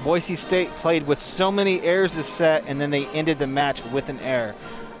ironic that Boise State played with so many errors this set, and then they ended the match with an error.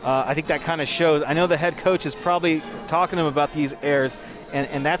 I think that kind of shows. I know the head coach is probably talking to him about these errors,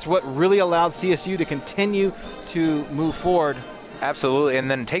 and that's what really allowed CSU to continue to move forward. Absolutely,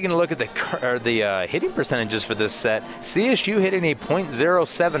 and then taking a look at the hitting percentages for this set, CSU hitting a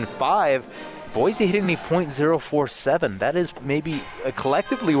 .075, Boise hitting a .047. That is maybe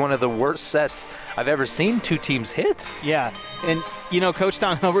collectively one of the worst sets I've ever seen two teams hit. Yeah, and Coach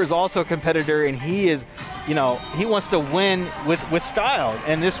Don Hilbert is also a competitor, and he is, he wants to win with style.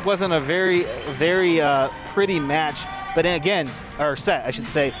 And this wasn't a very pretty match, but again, or set, I should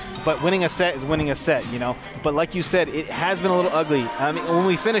say. But winning a set is winning a set, But like you said, it has been a little ugly. I mean, when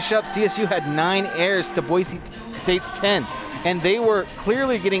we finish up, CSU had 9 errors to Boise State's 10. And they were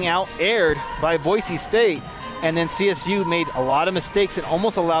clearly getting out-aired by Boise State. And then CSU made a lot of mistakes and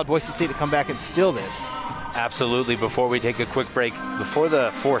almost allowed Boise State to come back and steal this. Absolutely. Before we take a quick break, before the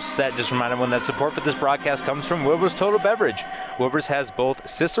fourth set, just remind everyone that support for this broadcast comes from Wilbur's Total Beverage. Wilbur's has both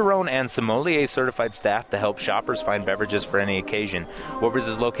Cicerone and sommelier certified staff to help shoppers find beverages for any occasion. Wilbur's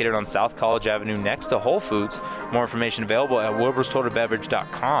is located on South College Avenue next to Whole Foods. More information available at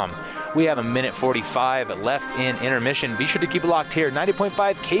wilburstotalbeverage.com. We have 1:45 left in intermission. Be sure to keep it locked here.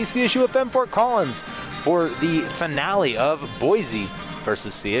 90.5 KCSU FM Fort Collins for the finale of Boise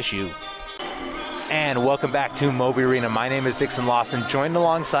versus CSU. And welcome back to Moby Arena. My name is Dixon Lawson, joined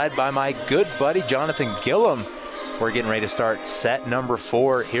alongside by my good buddy Jonathan Gillum. We're getting ready to start set number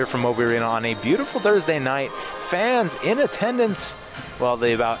 4 here from Moby Arena on a beautiful Thursday night. Fans in attendance, well,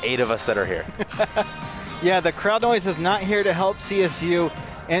 the about 8 of us that are here. Yeah, the crowd noise is not here to help CSU,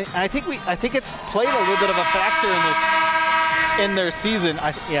 and I think it's played a little bit of a factor in their season.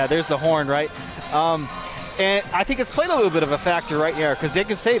 There's the horn, right? And I think it's played a little bit of a factor right here because they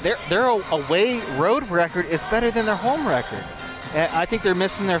can say their away road record is better than their home record. And I think they're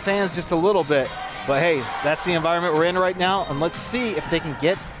missing their fans just a little bit. But, hey, that's the environment we're in right now, and let's see if they can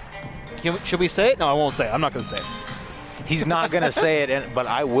get – should we say it? No, I won't say it. I'm not going to say it. He's not going to say it, but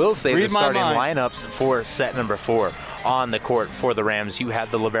I will say the starting lineups for set number 4 on the court for the Rams. You had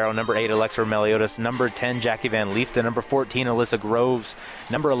the libero, number 8, Alexa Meliodas, number 10, Jackie Van Liefde, number 14, Alyssa Groves,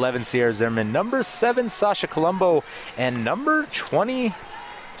 number 11, Sierra Zimmerman, number 7, Sasha Colombo, and number 20,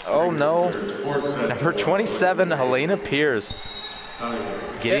 number 27, Helena Pierce,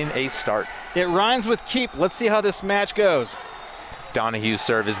 getting a start. It rhymes with keep. Let's see how this match goes. Donahue's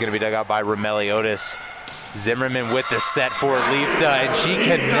serve is going to be dug out by Meliodas. Zimmerman with the set for Liefde, and she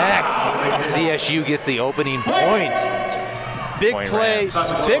connects. CSU gets the opening point. Big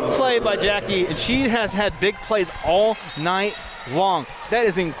play by Jackie, and she has had big plays all night long. That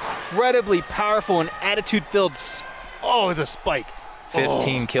is incredibly powerful and attitude-filled. It's a spike.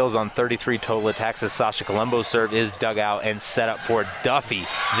 15 kills on 33 total attacks as Sasha Colombo's serve is dug out and set up for Duffy.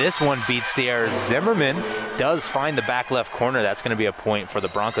 This one beats Sierra Zimmerman. Does find the back left corner. That's going to be a point for the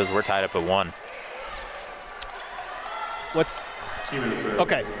Broncos. We're tied up at 1.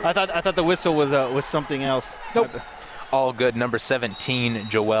 Okay, I thought the whistle was something else. Nope. All good. Number 17,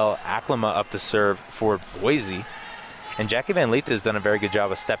 Joelle Acklima up to serve for Boise. And Jackie Van Liefde has done a very good job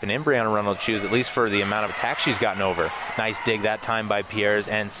of stepping in Brianna Reynolds' shoes, at least for the amount of attack she's gotten over. Nice dig that time by Pierres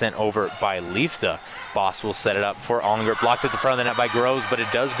and sent over by Liefde. Boss will set it up for Ollinger. Blocked at the front of the net by Groves, but it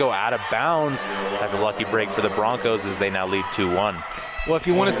does go out of bounds. That's a lucky break for the Broncos as they now lead 2-1. Well, if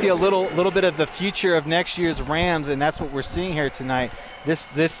you want to see a little bit of the future of next year's Rams, and that's what we're seeing here tonight,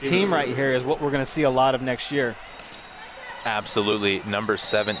 this team right here is what we're going to see a lot of next year. Absolutely. Number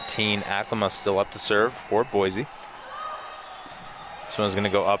 17, Acklima still up to serve for Boise. This one's going to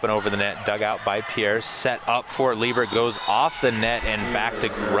go up and over the net, dug out by Pierre. Set up for Lieber, goes off the net and back to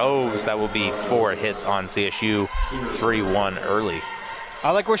Groves. That will be 4 hits on CSU, 3-1 early. I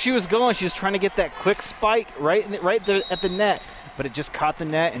like where she was going. She was trying to get that quick spike right there at the net. But it just caught the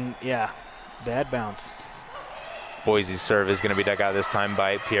net, and, bad bounce. Boise's serve is going to be dug out this time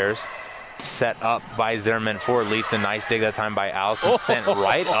by Pierce. Set up by Zimmerman for Leafton. Nice dig that time by Allison. Sent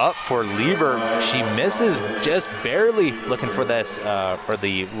right up for Lieber. She misses just barely, looking for this, or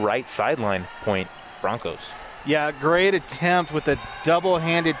the right sideline point, Broncos. Yeah, great attempt with a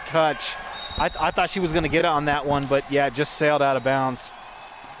double-handed touch. I thought she was going to get it on that one, but yeah, just sailed out of bounds.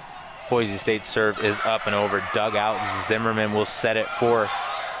 Boise State serve is up and over. Dug out. Zimmerman will set it for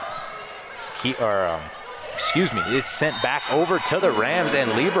it's sent back over to the Rams,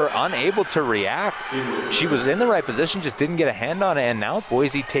 and Lieber unable to react. She was in the right position, just didn't get a hand on it, and now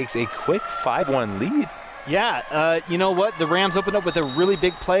Boise takes a quick 5-1 lead. Yeah, you know what? The Rams opened up with a really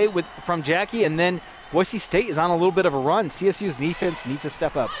big play from Jackie, and then Boise State is on a little bit of a run. CSU's defense needs to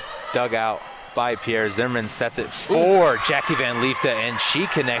step up. Dug out by Pierre Zimmerman, sets it for Jackie Van Liefde, and she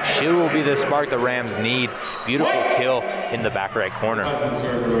connects. She will be the spark the Rams need. Beautiful kill in the back right corner.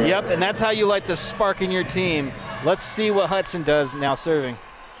 Yep, and that's how you light the spark in your team. Let's see what Hudson does now serving.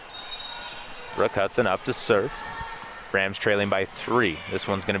 Brooke Hudson up to serve. Rams trailing by 3. This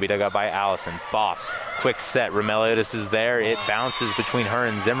one's going to be dug out by Allison. Boss, quick set. Romeliotis is there. It bounces between her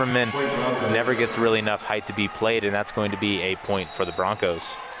and Zimmerman. Never gets really enough height to be played, and that's going to be a point for the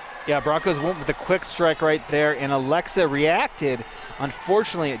Broncos. Yeah, Broncos went with a quick strike right there, and Alexa reacted.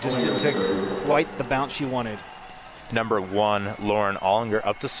 Unfortunately, it just didn't take quite the bounce she wanted. Number 1, Lauren Ollinger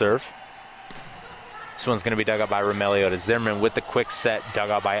up to serve. This one's going to be dug out by Romeliotis. Zimmerman with the quick set, dug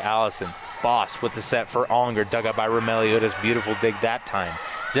out by Allison. Boss with the set for Ollinger, dug out by Romeliotis. Beautiful dig that time.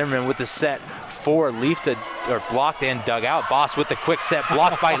 Zimmerman with the set for Liefde, or blocked and dug out. Boss with the quick set,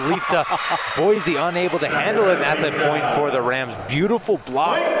 blocked by Liefde. Boise unable to handle it. That's a point for the Rams. Beautiful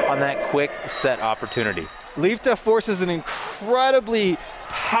block on that quick set opportunity. Liefde forces an incredibly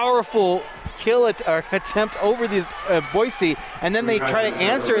powerful kill attempt over the Boise, and then they try to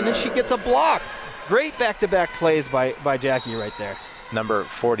answer, and then she gets a block. Great back-to-back plays by Jackie right there. Number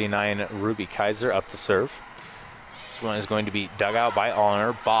 49, Ruby Kaiser up to serve. This one is going to be dug out by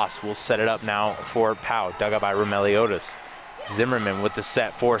Ollinger. Boss will set it up now for Pau. Dug out by Romeliotis. Zimmerman with the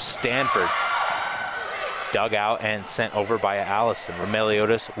set for Stanford. Dug out and sent over by Allison.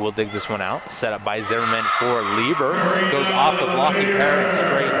 Romeliotis will dig this one out. Set up by Zimmerman for Lieber. Goes off the blocking pair and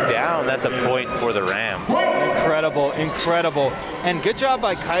straight down. That's a point for the Rams. Incredible, incredible. And good job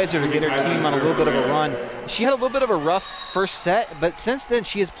by Kaiser to get her team on a little bit of a run. She had a little bit of a rough first set, but since then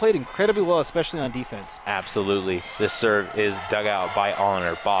she has played incredibly well, especially on defense. Absolutely. This serve is dug out by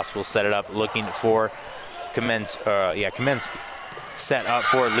Ollinger. Boss will set it up looking for Kamensky. Set up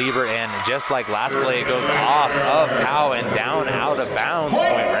for Lieber, and just like last play, it goes off of Pau and down out of bounds.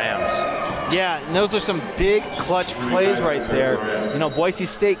 Point Rams. Yeah, and those are some big clutch plays right there. You know, Boise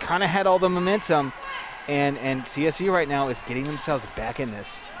State kind of had all the momentum, and CSU right now is getting themselves back in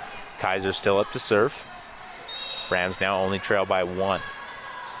this. Kaiser still up to serve. Rams now only trail by 1.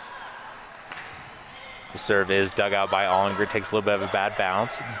 The serve is dug out by Ollinger, takes a little bit of a bad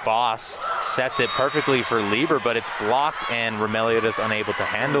bounce. Boss sets it perfectly for Lieber, but it's blocked, and Romeliotis unable to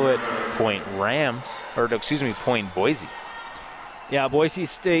handle it. Point Boise. Yeah, Boise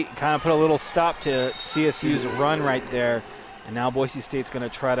State kind of put a little stop to CSU's run right there, and now Boise State's going to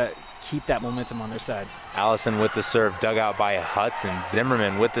try to keep that momentum on their side. Allison with the serve, dug out by Hudson.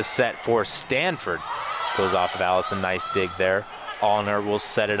 Zimmerman with the set for Stanford. Goes off of Allison, nice dig there. Ollinger will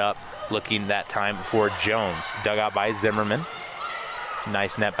set it up, looking that time for Jones. Dug out by Zimmerman.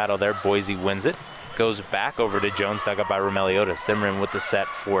 Nice net battle there. Boise wins it. Goes back over to Jones, dug out by Romeliotis. Zimmerman with the set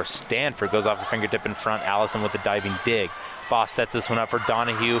for Stanford. Goes off a fingertip in front. Allison with the diving dig. Boss sets this one up for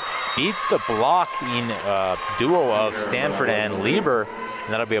Donahue. Beats the blocking duo of Stanford and Lieber.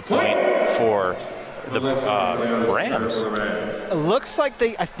 And that'll be a point for the Rams. It looks like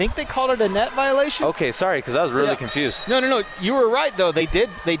I think they called it a net violation. Okay, sorry, because I was really confused. No. You were right, though. They did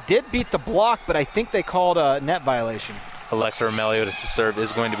beat the block, but I think they called a net violation. Alexa Romeliotis' serve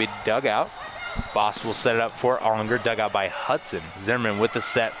is going to be dug out. Boss will set it up for Ollinger, dug out by Hudson. Zimmerman with the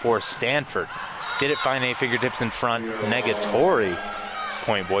set for Stanford. Did it find any fingertips in front? Negatory.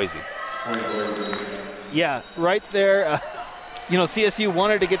 Point Boise. Yeah, right there. CSU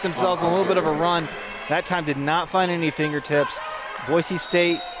wanted to get themselves a little bit of a run. That time did not find any fingertips. Boise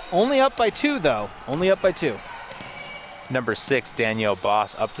State only up by 2, though. Only up by 2. Number 6, Danielle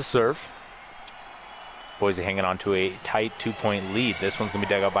Boss up to serve. Boise hanging on to a tight 2-point lead. This one's going to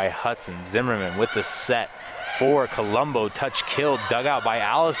be dug out by Hudson. Zimmerman with the set for Colombo. Touch kill, dug out by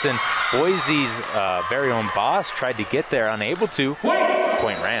Allison. Boise's very own Boss tried to get there, unable to.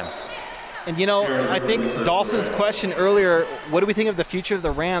 Point Rams. And, I think Dawson's question earlier, what do we think of the future of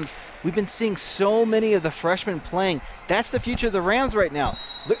the Rams? We've been seeing so many of the freshmen playing. That's the future of the Rams right now.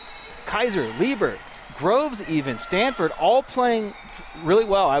 Look, Kaiser, Lieber, Groves even, Stanford, all playing really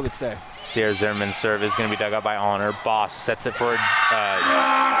well, I would say. Sierra Zimmerman's serve is going to be dug out by Honor. Boss sets it for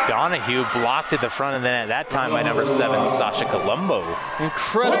Donahue, blocked at the front of the net, that time by number 7, Sasha Colombo.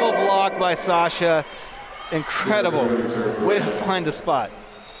 Incredible block by Sasha. Incredible. Way to find the spot.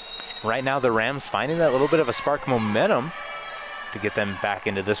 Right now, the Rams finding that little bit of a spark momentum to get them back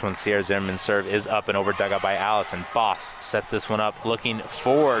into this one. Sierra Zimmerman's serve is up and over, dug out by Allison. Boss sets this one up, looking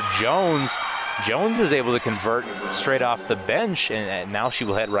for Jones. Jones is able to convert straight off the bench, and now she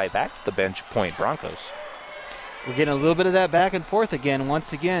will head right back to the bench. Point Broncos. We're getting a little bit of that back and forth again,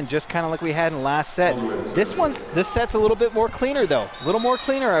 once again, just kind of like we had in the last set. This set's a little bit more cleaner, though. A little more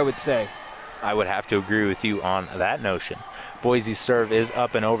cleaner, I would say. I would have to agree with you on that notion. Boise's serve is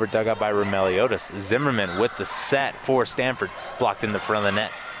up and over, dug out by Romeliotis. Zimmerman with the set for Stanford, blocked in the front of the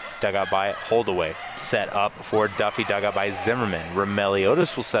net. Dug out by Holdaway. Set up for Duffy, dug out by Zimmerman.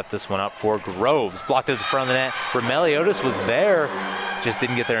 Romeliotis will set this one up for Groves. Blocked at the front of the net. Romeliotis was there, just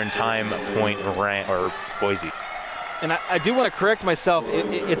didn't get there in time. Point Boise. And I do want to correct myself.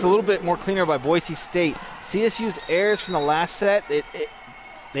 It's a little bit more cleaner by Boise State. CSU's errors from the last set,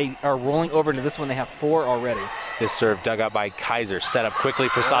 they are rolling over into this one. They have 4 already. This serve dug out by Kaiser. Set up quickly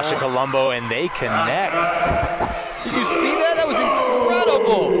for Sasha Colombo, and they connect. Did you see that? That was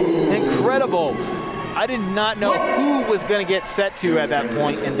incredible. Incredible. I did not know who was going to get set to at that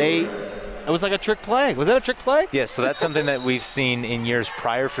point, and it was like a trick play. Was that a trick play? Yes, so that's something that we've seen in years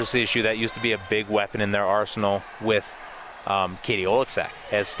prior for CSU. That used to be a big weapon in their arsenal with Katie Oleksak.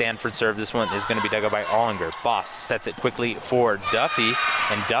 As Stanford serve, this one is going to be dug out by Ollinger. Boss sets it quickly for Duffy,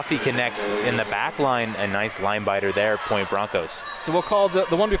 and Duffy connects in the back line. A nice line biter there. Point Broncos. So we'll call the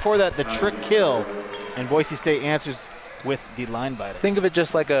one before that the trick kill, and Boise State answers with the line biter. Think of it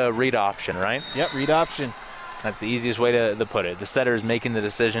just like a read option, right? Yep, read option. That's the easiest way to put it. The setter is making the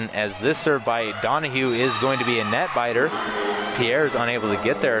decision, as this serve by Donahue is going to be a net biter. Pierre is unable to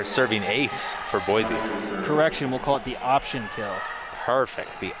get there, serving ace for Boise. Correction, we'll call it the option kill.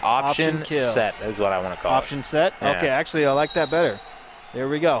 Perfect. The option set is what I want to call option set? Yeah. Okay, actually, I like that better. There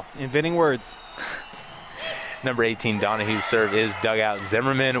we go. Inventing words. Number 18, Donahue's serve is dug out.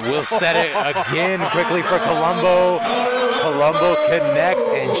 Zimmerman will set it again quickly for Colombo. Colombo connects,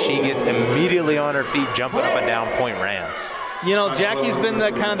 and she gets immediately on her feet, jumping up and down. Point Rams. You know, Jackie's been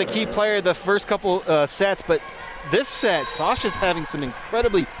the kind of the key player the first couple sets, but this set, Sasha's having some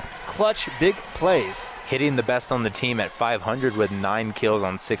incredibly clutch, big plays. Hitting the best on the team at 500 with 9 kills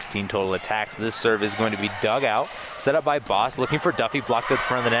on 16 total attacks. This serve is going to be dug out, set up by Boss, looking for Duffy, blocked at the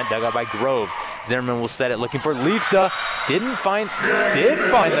front of the net, dug out by Groves. Zimmerman will set it, looking for Leifta. Did find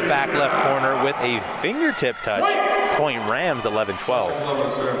the back left corner with a fingertip touch. Point Rams,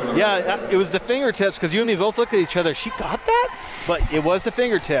 11-12. Yeah, it was the fingertips, because you and me both looked at each other. She got that? But it was the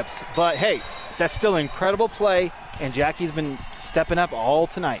fingertips. But hey, that's still an incredible play, and Jackie's been stepping up all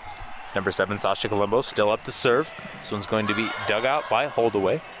tonight. Number 7, Sasha Colombo, still up to serve. This one's going to be dug out by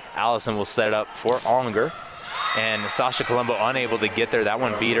Holdaway. Allison will set it up for Ollinger. And Sasha Colombo unable to get there. That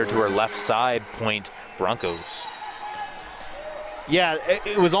one beat her to her left side. Point Broncos. Yeah,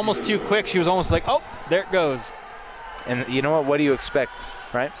 it was almost too quick. She was almost like, oh, there it goes. And you know what? What do you expect,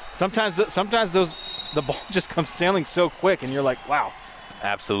 right? Sometimes the ball just comes sailing so quick, and you're like, wow.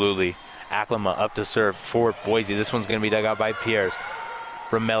 Absolutely. Aklama up to serve for Boise. This one's going to be dug out by Pierres.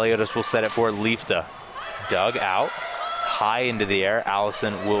 Romeliotis will set it for Leifta. Dug out, high into the air.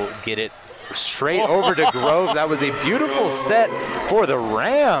 Allison will get it straight over to Groves. That was a beautiful set for the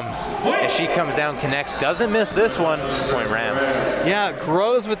Rams. As she comes down, connects, doesn't miss this one. Point Rams. Yeah,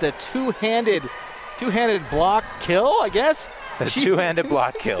 Groves with the two-handed block kill, I guess. The two-handed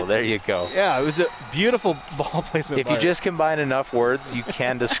block kill. There you go. Yeah, it was a beautiful ball placement. If you just combine enough words, you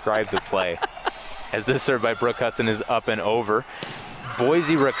can describe the play. As this serve by Brooke Hudson is up and over.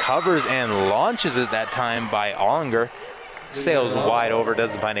 Boise recovers and launches it that time by Ollinger. Sails wide over,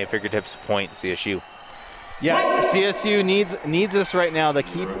 doesn't find any fingertips. Point CSU. Yeah, CSU needs us right now. They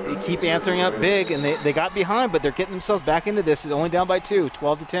keep answering up big, and they got behind, but they're getting themselves back into this. It's only down by 2,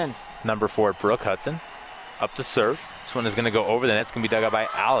 12-10. Number 4, Brooke Hudson, up to serve. This one is going to go over the net. It's going to be dug out by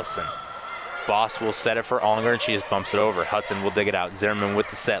Allison. Boss will set it for Ollinger, and she just bumps it over. Hudson will dig it out. Zimmerman with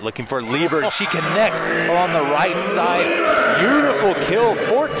the set, looking for Lieber, and she connects on the right side. Beautiful kill,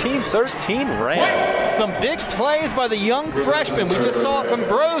 14-13 Rams. Some big plays by the young freshman. We just saw it from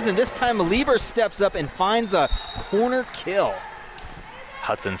Groves, and this time Lieber steps up and finds a corner kill.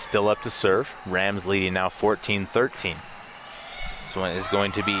 Hudson still up to serve. Rams leading now 14-13. This one is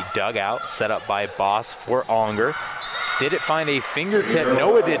going to be dug out, set up by Boss for Ollinger. Did it find a fingertip?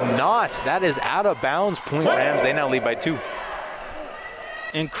 No, it did not. That is out of bounds. Point Rams. They now lead by 2.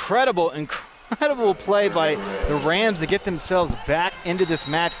 Incredible incredible play by the Rams to get themselves back into this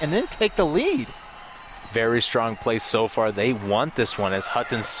match and then take the lead. Very strong play so far. They want this one as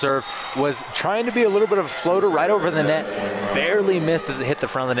Hudson's serve was trying to be a little bit of a floater right over the net. Barely missed as it hit the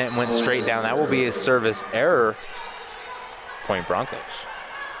front of the net and went straight down. That will be a service error. Point Broncos.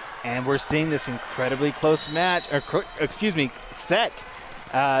 And we're seeing this incredibly close match, set.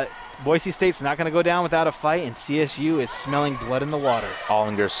 Boise State's not going to go down without a fight, and CSU is smelling blood in the water.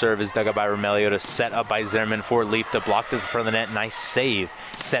 Ollinger's serve is dug up by Remeliota, set up by Zimmerman for Leaf to block to the front of the net. Nice save.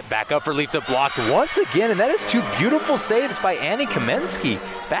 Set back up for Leaf to block once again, and that is two beautiful saves by Annie Kamensky,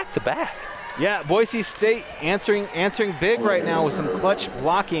 back to back. Yeah, Boise State answering big right now with some clutch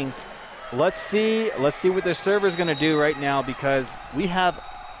blocking. Let's see what their server is going to do right now because we have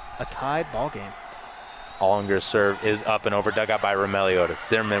a tied ball game. Ollinger's serve is up and over, dug out by Remeliota.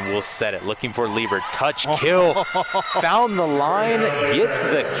 Zimmerman will set it, looking for Lieber. Touch, kill. Found the line, gets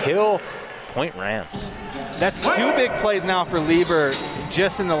the kill. Point Rams. That's two big plays now for Lieber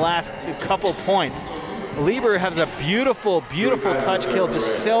just in the last couple points. Lieber has a beautiful, beautiful touch kill,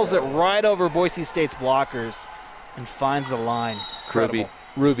 just sails it right over Boise State's blockers and finds the line. Incredible.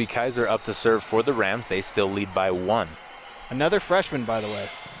 Ruby Kaiser up to serve for the Rams. They still lead by 1. Another freshman, by the way.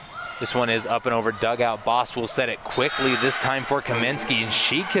 This one is up and over, dugout. Boss will set it quickly, this time for Kamensky, and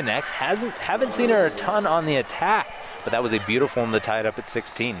she connects. Haven't seen her a ton on the attack, but that was a beautiful one to tie it up at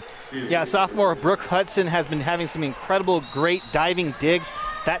 16. Yeah, sophomore Brooke Hudson has been having some incredible, great diving digs.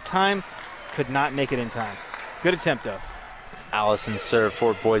 That time, could not make it in time. Good attempt, though. Allison's serve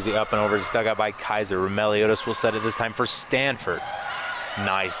for Boise up and over, just dug out by Kaiser. Remeliotis will set it this time for Stanford.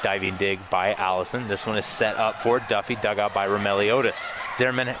 Nice diving dig by Allison. This one is set up for Duffy, dug out by Remeliotis.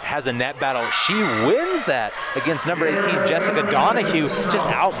 Zimmerman has a net battle. She wins that against number 18, Jessica Donahue, just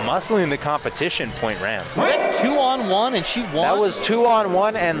out-muscling the competition. Point Rams. Was that 2-on-1 and she won? That was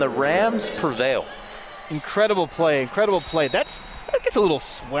 2-on-1 and the Rams prevail. Incredible play, incredible play. That gets a little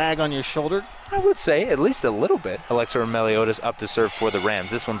swag on your shoulder. I would say at least a little bit. Alexa Remeliotis up to serve for the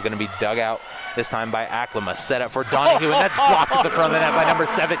Rams. This one's going to be dug out this time by Acklama. Set up for Donahue, and that's blocked at the front of the net by number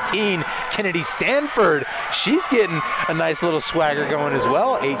 17, Kennedy Stanford. She's getting a nice little swagger going as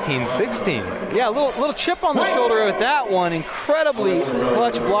well, 18-16. Yeah, a little chip on the shoulder with that one. Incredibly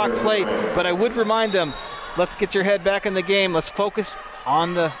clutch block play, but I would remind them, let's get your head back in the game. Let's focus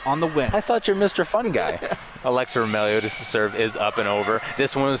on the win. I thought you're Mr. Fun Guy. Alexa Remeliotis' serve is up and over.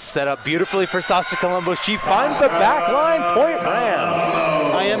 This one was set up beautifully for Sasha Colombo. She finds the back line. Point Rams.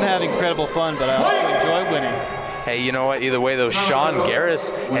 I am having incredible fun, but I also enjoy winning. Hey, you know what? Either way, though, Sean Garris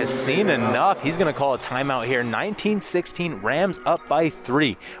has seen enough. He's going to call a timeout here. 19-16, Rams up by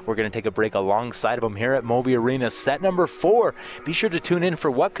 3. We're going to take a break alongside of them here at Moby Arena. Set number 4. Be sure to tune in for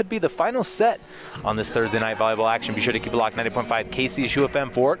what could be the final set on this Thursday night volleyball action. Be sure to keep it locked. 90.5 KCSU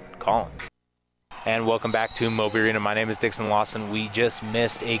FM for Collins. And welcome back to Moby Arena. My name is Dixon Lawson. We just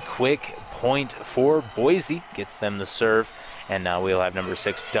missed a quick point for Boise. Gets them the serve. And now we'll have number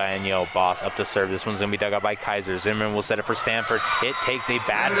 6, Danielle Boss, up to serve. This one's going to be dug out by Kaiser. Zimmerman will set it for Stanford. It takes a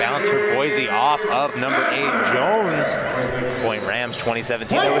bad bounce for Boise off of number 8, Jones. Point Rams,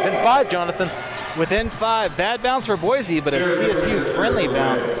 2017. They're within 5, Jonathan. Within 5. Bad bounce for Boise, but a CSU-friendly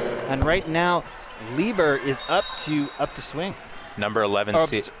bounce. And right now, Lieber is up to swing. Number 11,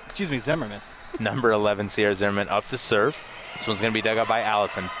 Zimmerman. Number 11, Sierra Zimmerman, up to serve. This one's going to be dug out by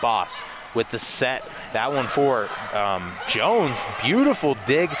Allison. Boss with the set. That one for Jones. Beautiful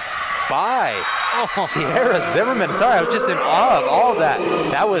dig by Sierra Zimmerman. Sorry, I was just in awe of all of that.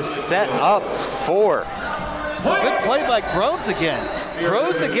 That was set up for. Good play by Groves again.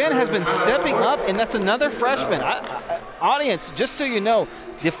 Groves again has been stepping up, and that's another freshman. Audience, just so you know,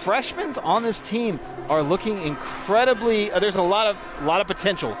 the freshmen on this team are looking incredibly. There's a lot of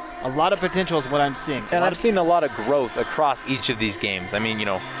potential. A lot of potential is what I'm seeing. And I've seen a lot of growth across each of these games. I mean, you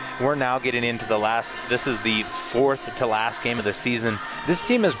know, we're now getting into this is the 4th to last game of the season. This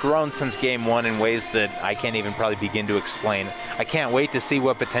team has grown since game 1 in ways that I can't even probably begin to explain. I can't wait to see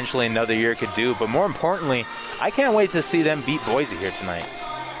what potentially another year could do, but more importantly, I can't wait to see them beat Boise here tonight.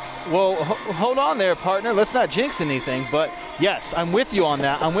 Well, hold on there, partner. Let's not jinx anything, but yes, I'm with you on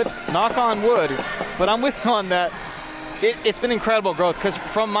that. Knock on wood, but I'm with you on that. It's been incredible growth because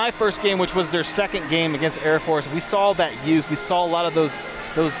from my first game, which was their second game against Air Force, we saw that youth. We saw a lot of those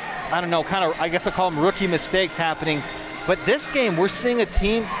I don't know, kind of, I guess I'll call them rookie mistakes happening. But this game, we're seeing a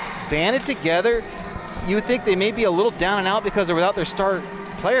team banded together. You would think they may be a little down and out because they're without their star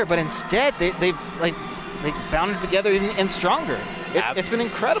player, but instead they bounded together and stronger. It's been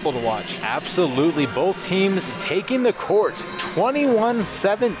incredible to watch. Absolutely. Both teams taking the court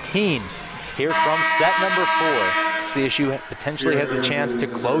 21-17 here from set number 4. CSU potentially has the chance to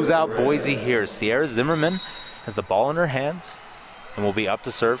close out Boise here. Sierra Zimmerman has the ball in her hands and will be up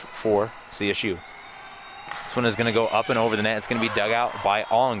to serve for CSU. This one is going to go up and over the net. It's going to be dug out by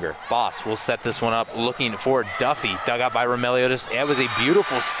Ollinger. Boss will set this one up looking for Duffy. Dug out by Romeliotis. It was a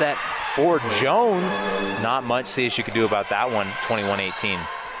beautiful set for Jones. Not much CSU could do about that one, 21-18.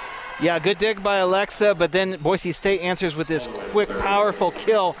 Yeah, good dig by Alexa, but then Boise State answers with this quick, powerful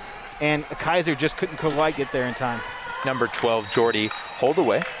kill, and Kaiser just couldn't quite get there in time. Number 12, Jordy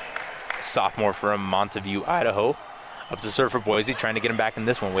Holdaway, sophomore from Monteview, Idaho. Up to serve for Boise, trying to get him back in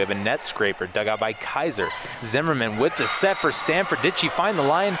this one. We have a net scraper dug out by Kaiser. Zimmerman with the set for Stanford. Did she find the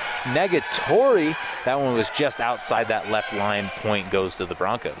line? Negatory. That one was just outside that left line. Point goes to the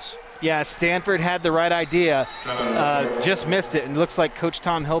Broncos. Yeah, Stanford had the right idea, just missed it. And it looks like Coach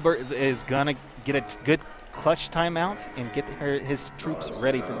Tom Hilbert is going to get a good clutch timeout and get his troops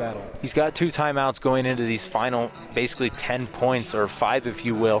ready for battle. He's got 2 timeouts going into these final, basically 10 points, or 5 if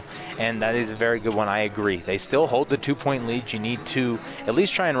you will, and that is a very good one. I agree. They still hold the 2-point lead. You need to at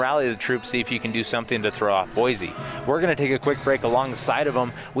least try and rally the troops, see if you can do something to throw off Boise. We're going to take a quick break alongside of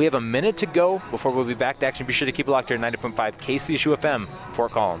them. We have a minute to go before we'll be back to action. Be sure to keep it locked here at 90.5 KCSU FM,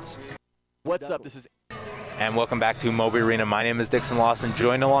 Fort Collins. What's up? This is And welcome back to Moby Arena. My name is Dixon Lawson,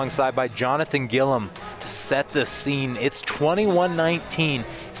 joined alongside by Jonathan Gillum to set the scene. It's 21-19,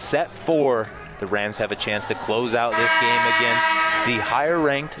 set 4. The Rams have a chance to close out this game against the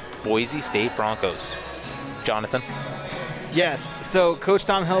higher-ranked Boise State Broncos. Jonathan? Yes, so Coach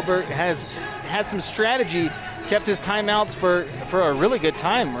Tom Hilbert has had some strategy, kept his timeouts for a really good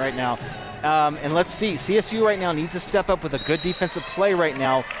time right now. And let's see, CSU right now needs to step up with a good defensive play right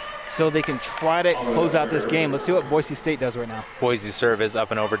now, so they can try to close out this game. Let's see what Boise State does right now. Boise serve is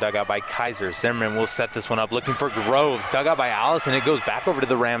up and over, dug out by Kaiser. Zimmerman will set this one up, looking for Groves. Dug out by Allison. It goes back over to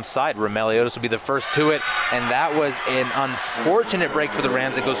the Rams side. Romeliotis will be the first to it, and that was an unfortunate break for the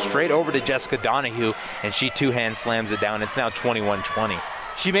Rams. It goes straight over to Jessica Donahue, and she two-hand slams it down. It's now 21-20.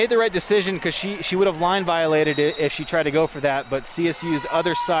 She made the right decision because she would have line violated it if she tried to go for that, but CSU's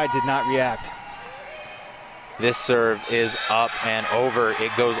other side did not react. This serve is up and over.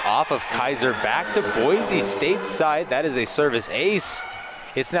 It goes off of Kaiser back to Boise State's side. That is a service ace.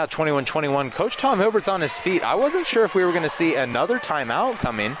 It's now 21-21. Coach Tom Hilbert's on his feet. I wasn't sure if we were going to see another timeout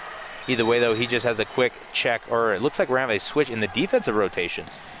come in. Either way, though, he just has a quick check, or it looks like we're going to have a switch in the defensive rotation.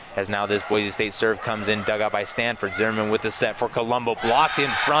 As now this Boise State serve comes in, dug out by Stanford. Zimmerman with the set for Colombo, blocked in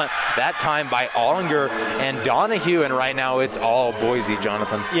front, that time by Ollinger and Donahue, and right now it's all Boise,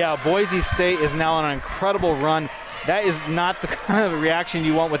 Jonathan. Yeah, Boise State is now on an incredible run. That is not the kind of reaction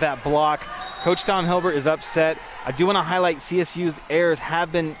you want with that block. Coach Tom Hilbert is upset. I do want to highlight CSU's errors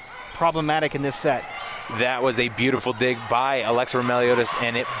have been problematic in this set. That was a beautiful dig by Alexa Romeliotis,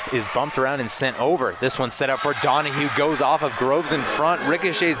 and it is bumped around and sent over. This one set up for Donahue, goes off of Groves in front,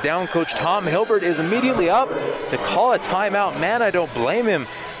 ricochets down. Coach Tom Hilbert is immediately up to call a timeout. Man, I don't blame him.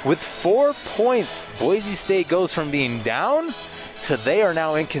 With 4 points, Boise State goes from being down to they are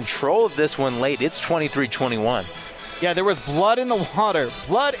now in control of this one late. It's 23-21. Yeah, there was blood in the water,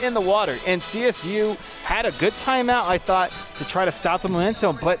 and CSU had a good timeout, I thought, to try to stop the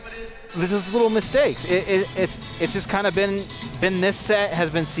momentum, but this is little mistakes. It's just kind of been this set has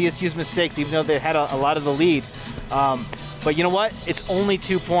been CSU's mistakes, even though they had a lot of the lead. But you know what? It's only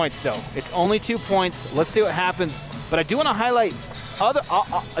 2 points, though. It's only 2 points. Let's see what happens. But I do want to highlight,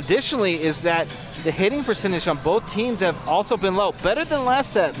 additionally, is that the hitting percentage on both teams have also been low. Better than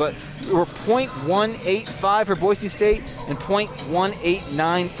last set, but we're .185 for Boise State and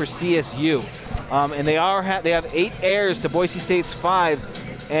 .189 for CSU. And they have 8 errors to Boise State's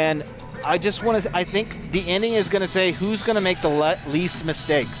 5. And I think the ending is going to say who's going to make the least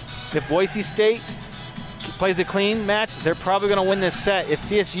mistakes. If Boise State plays a clean match, they're probably going to win this set. If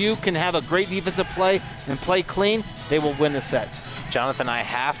CSU can have a great defensive play and play clean, they will win the set. Jonathan, I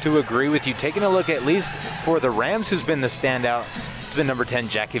have to agree with you. Taking a look at least for the Rams, who's been the standout, it's been number 10,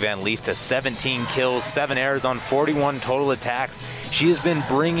 Jackie Van Leef, to 17 kills, 7 errors on 41 total attacks. She has been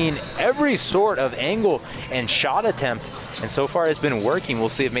bringing every sort of angle and shot attempt, and so far it's been working. We'll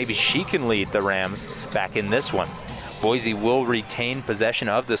see if maybe she can lead the Rams back in this one. Boise will retain possession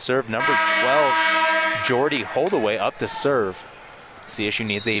of the serve. Number 12, Jordy Holdaway up to serve. CSU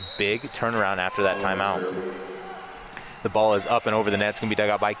needs a big turnaround after that timeout. The ball is up and over the net. It's going to be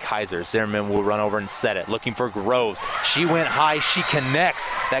dug out by Kaiser. Zimmerman will run over and set it. Looking for Groves. She went high. She connects.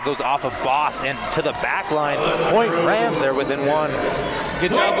 That goes off of Boss and to the back line. Point Rams there within 1.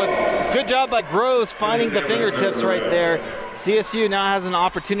 Good job by Groves finding the fingertips right there. CSU now has an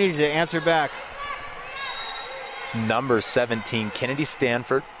opportunity to answer back. Number 17, Kennedy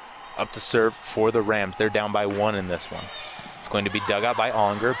Stanford, up to serve for the Rams. They're down by 1 in this one. It's going to be dug out by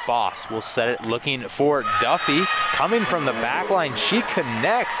Ollinger. Boss will set it looking for Duffy. Coming from the back line, she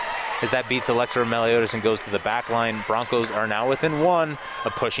connects as that beats Alexa Meliodas and goes to the back line. Broncos are now within 1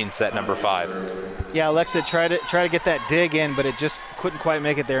 of pushing set number 5. Yeah, Alexa tried to get that dig in, but it just couldn't quite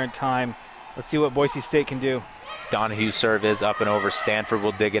make it there in time. Let's see what Boise State can do. Donahue's serve is up and over. Stanford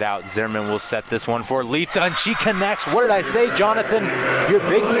will dig it out. Zimmerman will set this one for Leifta, and she connects. What did I say, Jonathan? Your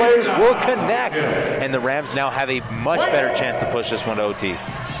big players will connect. And the Rams now have a much better chance to push this one to OT.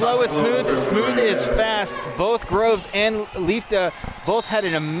 Slow is smooth, smooth is fast. Both Groves and Leifta both had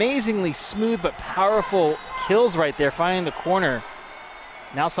an amazingly smooth but powerful kills right there, finding the corner.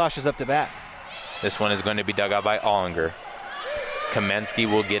 Now Sasha's up to bat. This one is going to be dug out by Ollinger. Kamensky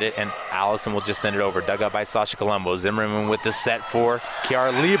will get it, and Allison will just send it over. Dug out by Sasha Colombo. Zimmerman with the set for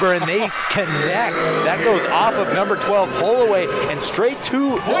Kiara Lieber, and they connect. That goes off of number 12, Holloway, and straight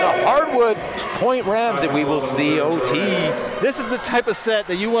to the hardwood. Point Rams, and we will see OT. This is the type of set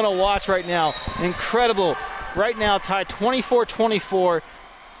that you want to watch right now. Incredible. Right now, tied 24-24.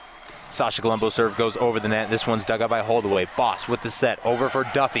 Sasha Colombo's serve goes over the net. This one's dug out by Holdaway. Boss with the set over for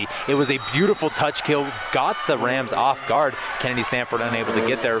Duffy. It was a beautiful touch kill. Got the Rams off guard. Kennedy Stanford unable to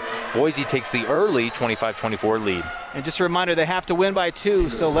get there. Boise takes the early 25-24 lead. And just a reminder, they have to win by 2,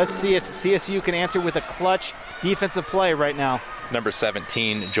 so let's see if CSU can answer with a clutch defensive play right now. Number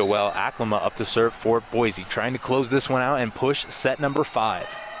 17, Joelle Aklama up to serve for Boise. Trying to close this one out and push set number 5.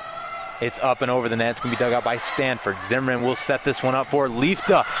 It's up and over the net. It's going to be dug out by Stanford. Zimmerman will set this one up for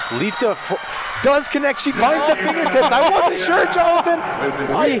Leifta. Leifta does connect. She finds the fingertips. I wasn't sure, Jonathan.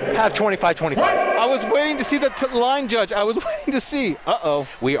 I have 25-25. I was waiting to see the line judge. I was waiting to see. Uh-oh.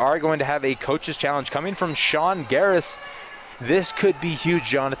 We are going to have a coach's challenge coming from Sean Garris. This could be huge,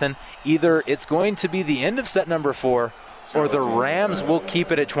 Jonathan. Either it's going to be the end of set number 4 or the Rams will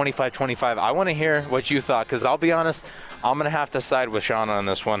keep it at 25-25. I want to hear what you thought, because I'll be honest, I'm going to have to side with Sean on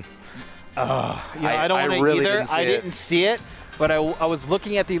this one. I don't want to really either. I didn't see it, but I was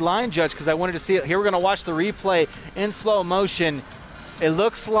looking at the line judge because I wanted to see it. Here we're going to watch the replay in slow motion. It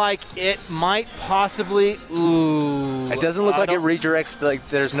looks like it might possibly. Ooh. It doesn't look like it redirects. Like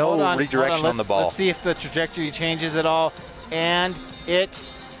there's no redirection on the ball. Let's see if the trajectory changes at all, and it.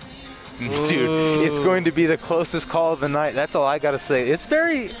 Dude, it's going to be the closest call of the night. That's all I got to say. It's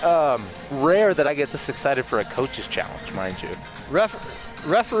very rare that I get this excited for a coach's challenge, mind you.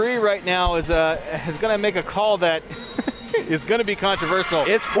 Referee right now is going to make a call that is going to be controversial.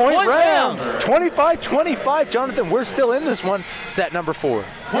 It's point Rams. 25-25. Jonathan, we're still in this one. Set number 4.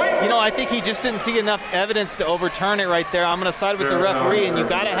 You know, I think he just didn't see enough evidence to overturn it right there. I'm going to side with the referee, and you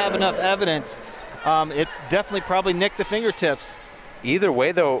got to have enough evidence. It definitely probably nicked the fingertips. Either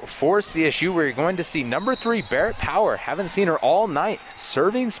way, though, for CSU, we're going to see number 3, Barrett Power. Haven't seen her all night.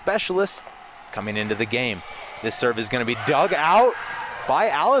 Serving specialist coming into the game. This serve is going to be dug out by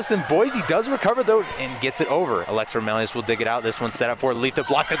Allison. Boise does recover, though, and gets it over. Alexa Melius will dig it out. This one's set up for Leifta,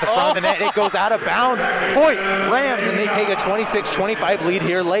 blocked at the front of the net. It goes out of bounds. Point Rams, and they take a 26-25 lead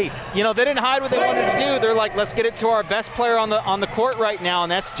here late. You know, they didn't hide what they wanted to do. They're like, let's get it to our best player on the court right now,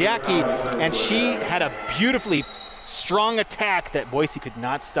 and that's Jackie. And she had a beautifully strong attack that Boise could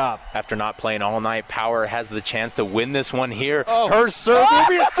not stop. After not playing all night, Power has the chance to win this one here. Her serve will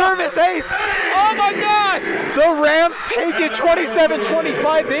be a service ace. Oh my gosh! The Rams take it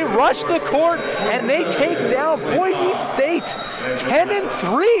 27-25. They rush the court and they take down Boise State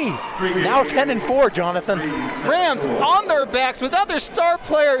 10-3. Now 10-4, Jonathan. Rams on their backs without their star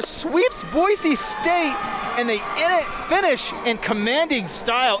player sweeps Boise State, and they finish in commanding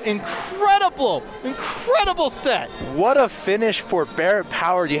style. Incredible set. What a finish for Barrett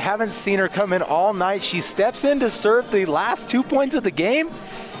Power. You haven't seen her come in all night. She steps in to serve the last 2 points of the game.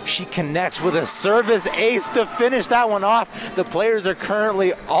 She connects with a service ace to finish that one off. The players are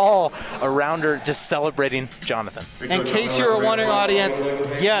currently all around her just celebrating Jonathan. In case you're wondering, audience,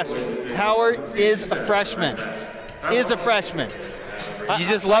 yes, Power is a freshman. You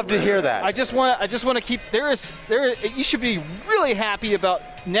just love to hear that. I just want to keep you should be really happy about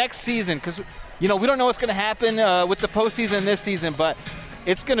next season, because you know we don't know what's going to happen with the postseason this season, but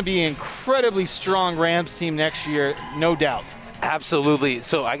it's going to be an incredibly strong Rams team next year, no doubt. Absolutely.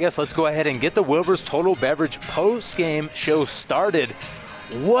 So I guess let's go ahead and get the Wilbur's Total Beverage post-game show started.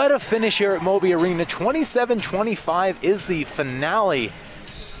 What a finish here at Moby Arena. 27-25 is the finale.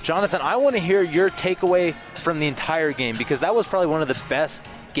 Jonathan, I want to hear your takeaway from the entire game, because that was probably one of the best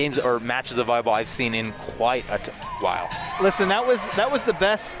games or matches of volleyball I've seen in quite a while. Listen, that was the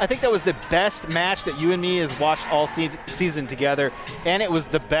best. I think that was the best match that you and me has watched all season together, and it was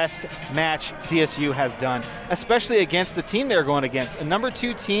the best match CSU has done, especially against the team they were going against, a number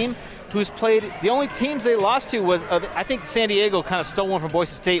 2 team who's played. The only teams they lost to was I think San Diego kind of stole one from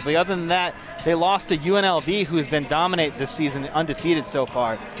Boise State, but other than that, they lost to UNLV, who has been dominant this season, undefeated so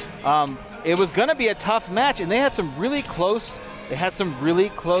far. It was going to be a tough match, and they had some really close.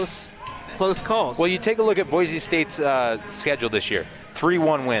 Close calls. Well, you take a look at Boise State's schedule this year.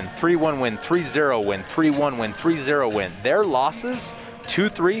 3-1 win, 3-1 win, 3-0 win, 3-1 win, 3-0 win. Their losses,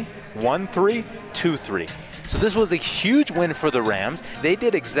 2-3, 1-3, 2-3. So this was a huge win for the Rams. They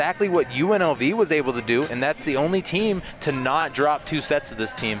did exactly what UNLV was able to do, and that's the only team to not drop 2 sets to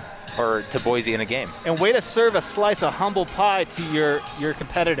this team or to Boise in a game. And way to serve a slice of humble pie to your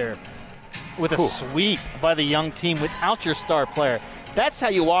competitor with a sweep by the young team without your star player. That's how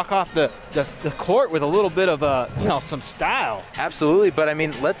you walk off the court with a little bit of some style. Absolutely, but I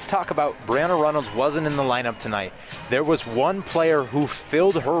mean, let's talk about Brianna Reynolds wasn't in the lineup tonight. There was one player who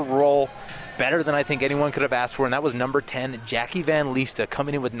filled her role better than I think anyone could have asked for, and that was number 10, Jackie Van Liefde,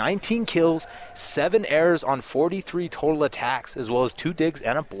 coming in with 19 kills, 7 errors on 43 total attacks, as well as 2 digs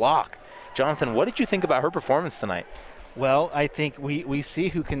and a block. Jonathan, what did you think about her performance tonight? Well, I think we see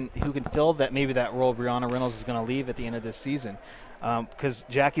who can fill that role Brianna Reynolds is going to leave at the end of this season. Because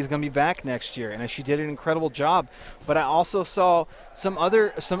Jackie's going to be back next year, and she did an incredible job. But I also saw some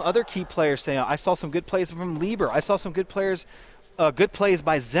other key players saying, I saw some good plays from Lieber. I saw some good plays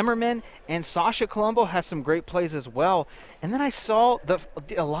by Zimmerman, and Sasha Colombo has some great plays as well. And then I saw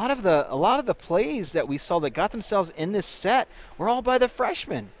a lot of the plays that we saw that got themselves in this set were all by the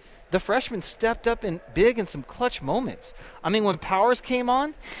freshmen. The freshmen stepped up big in some clutch moments. I mean, when Powers came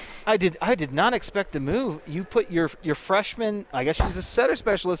on, I did not expect the move. You put your freshman, I guess she's a setter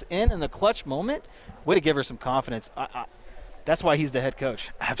specialist, in the clutch moment. Way to give her some confidence. That's why he's the head coach.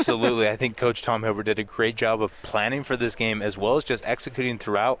 Absolutely. I think Coach Tom Hilbert did a great job of planning for this game as well as just executing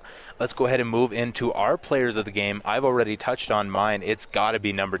throughout. Let's go ahead and move into our players of the game. I've already touched on mine. It's got to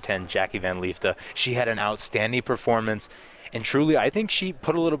be number 10, Jackie Van Liefde. She had an outstanding performance. And truly, I think she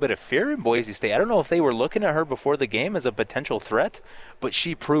put a little bit of fear in Boise State. I don't know if they were looking at her before the game as a potential threat, but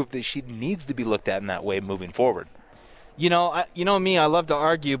she proved that she needs to be looked at in that way moving forward. You know me, I love to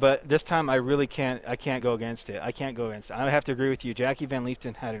argue, but this time I really can't. I can't go against it. I have to agree with you. Jackie Van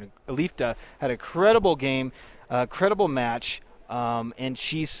Liefde had a credible game, credible match, and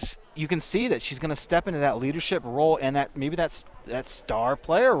you can see that she's going to step into that leadership role and that star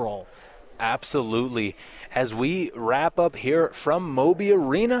player role. Absolutely. As we wrap up here from Moby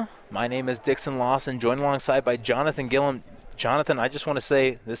Arena, my name is Dixon Lawson, joined alongside by Jonathan Gillum. Jonathan, I just want to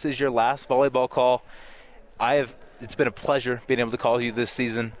say this is your last volleyball call. It's been a pleasure being able to call you this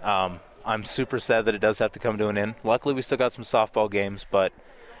season. I'm super sad that it does have to come to an end. Luckily, we still got some softball games, but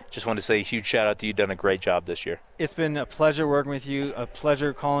just want to say a huge shout out to you. You've done a great job this year. It's been a pleasure working with you, a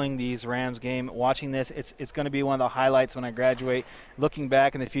pleasure calling these Rams game, watching this. It's going to be one of the highlights when I graduate, looking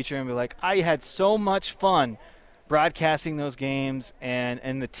back in the future and be like, I had so much fun broadcasting those games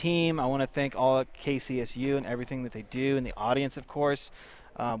and the team. I want to thank all at KCSU and everything that they do, and the audience, of course.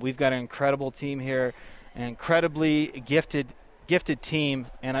 We've got an incredible team here, an incredibly gifted team,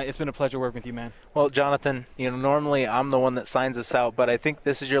 and it's been a pleasure working with you, man. Well, Jonathan, normally I'm the one that signs us out, but I think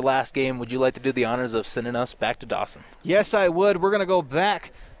this is your last game. Would you like to do the honors of sending us back to Dawson? Yes, I would. We're going to go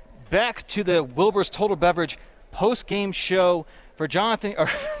back to the Wilbur's Total Beverage post-game show for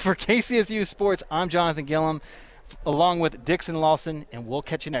KCSU Sports. I'm Jonathan Gillum, along with Dixon Lawson, and we'll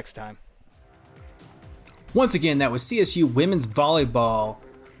catch you next time. Once again, that was CSU women's volleyball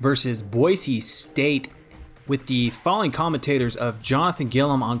versus Boise State, with the following commentators of Jonathan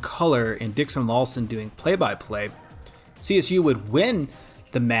Gillum on color and Dixon Lawson doing play-by-play. CSU would win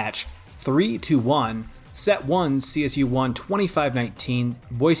the match 3-1. Set 1, CSU won 25-19.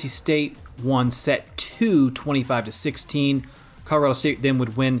 Boise State won set 2, 25-16. Colorado State then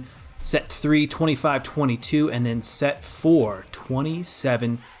would win set 3, 25-22, and then set 4,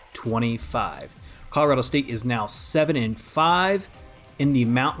 27-25. Colorado State is now 7-5 in the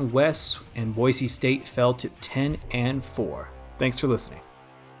Mountain West, and Boise State fell to 10-4. Thanks for listening.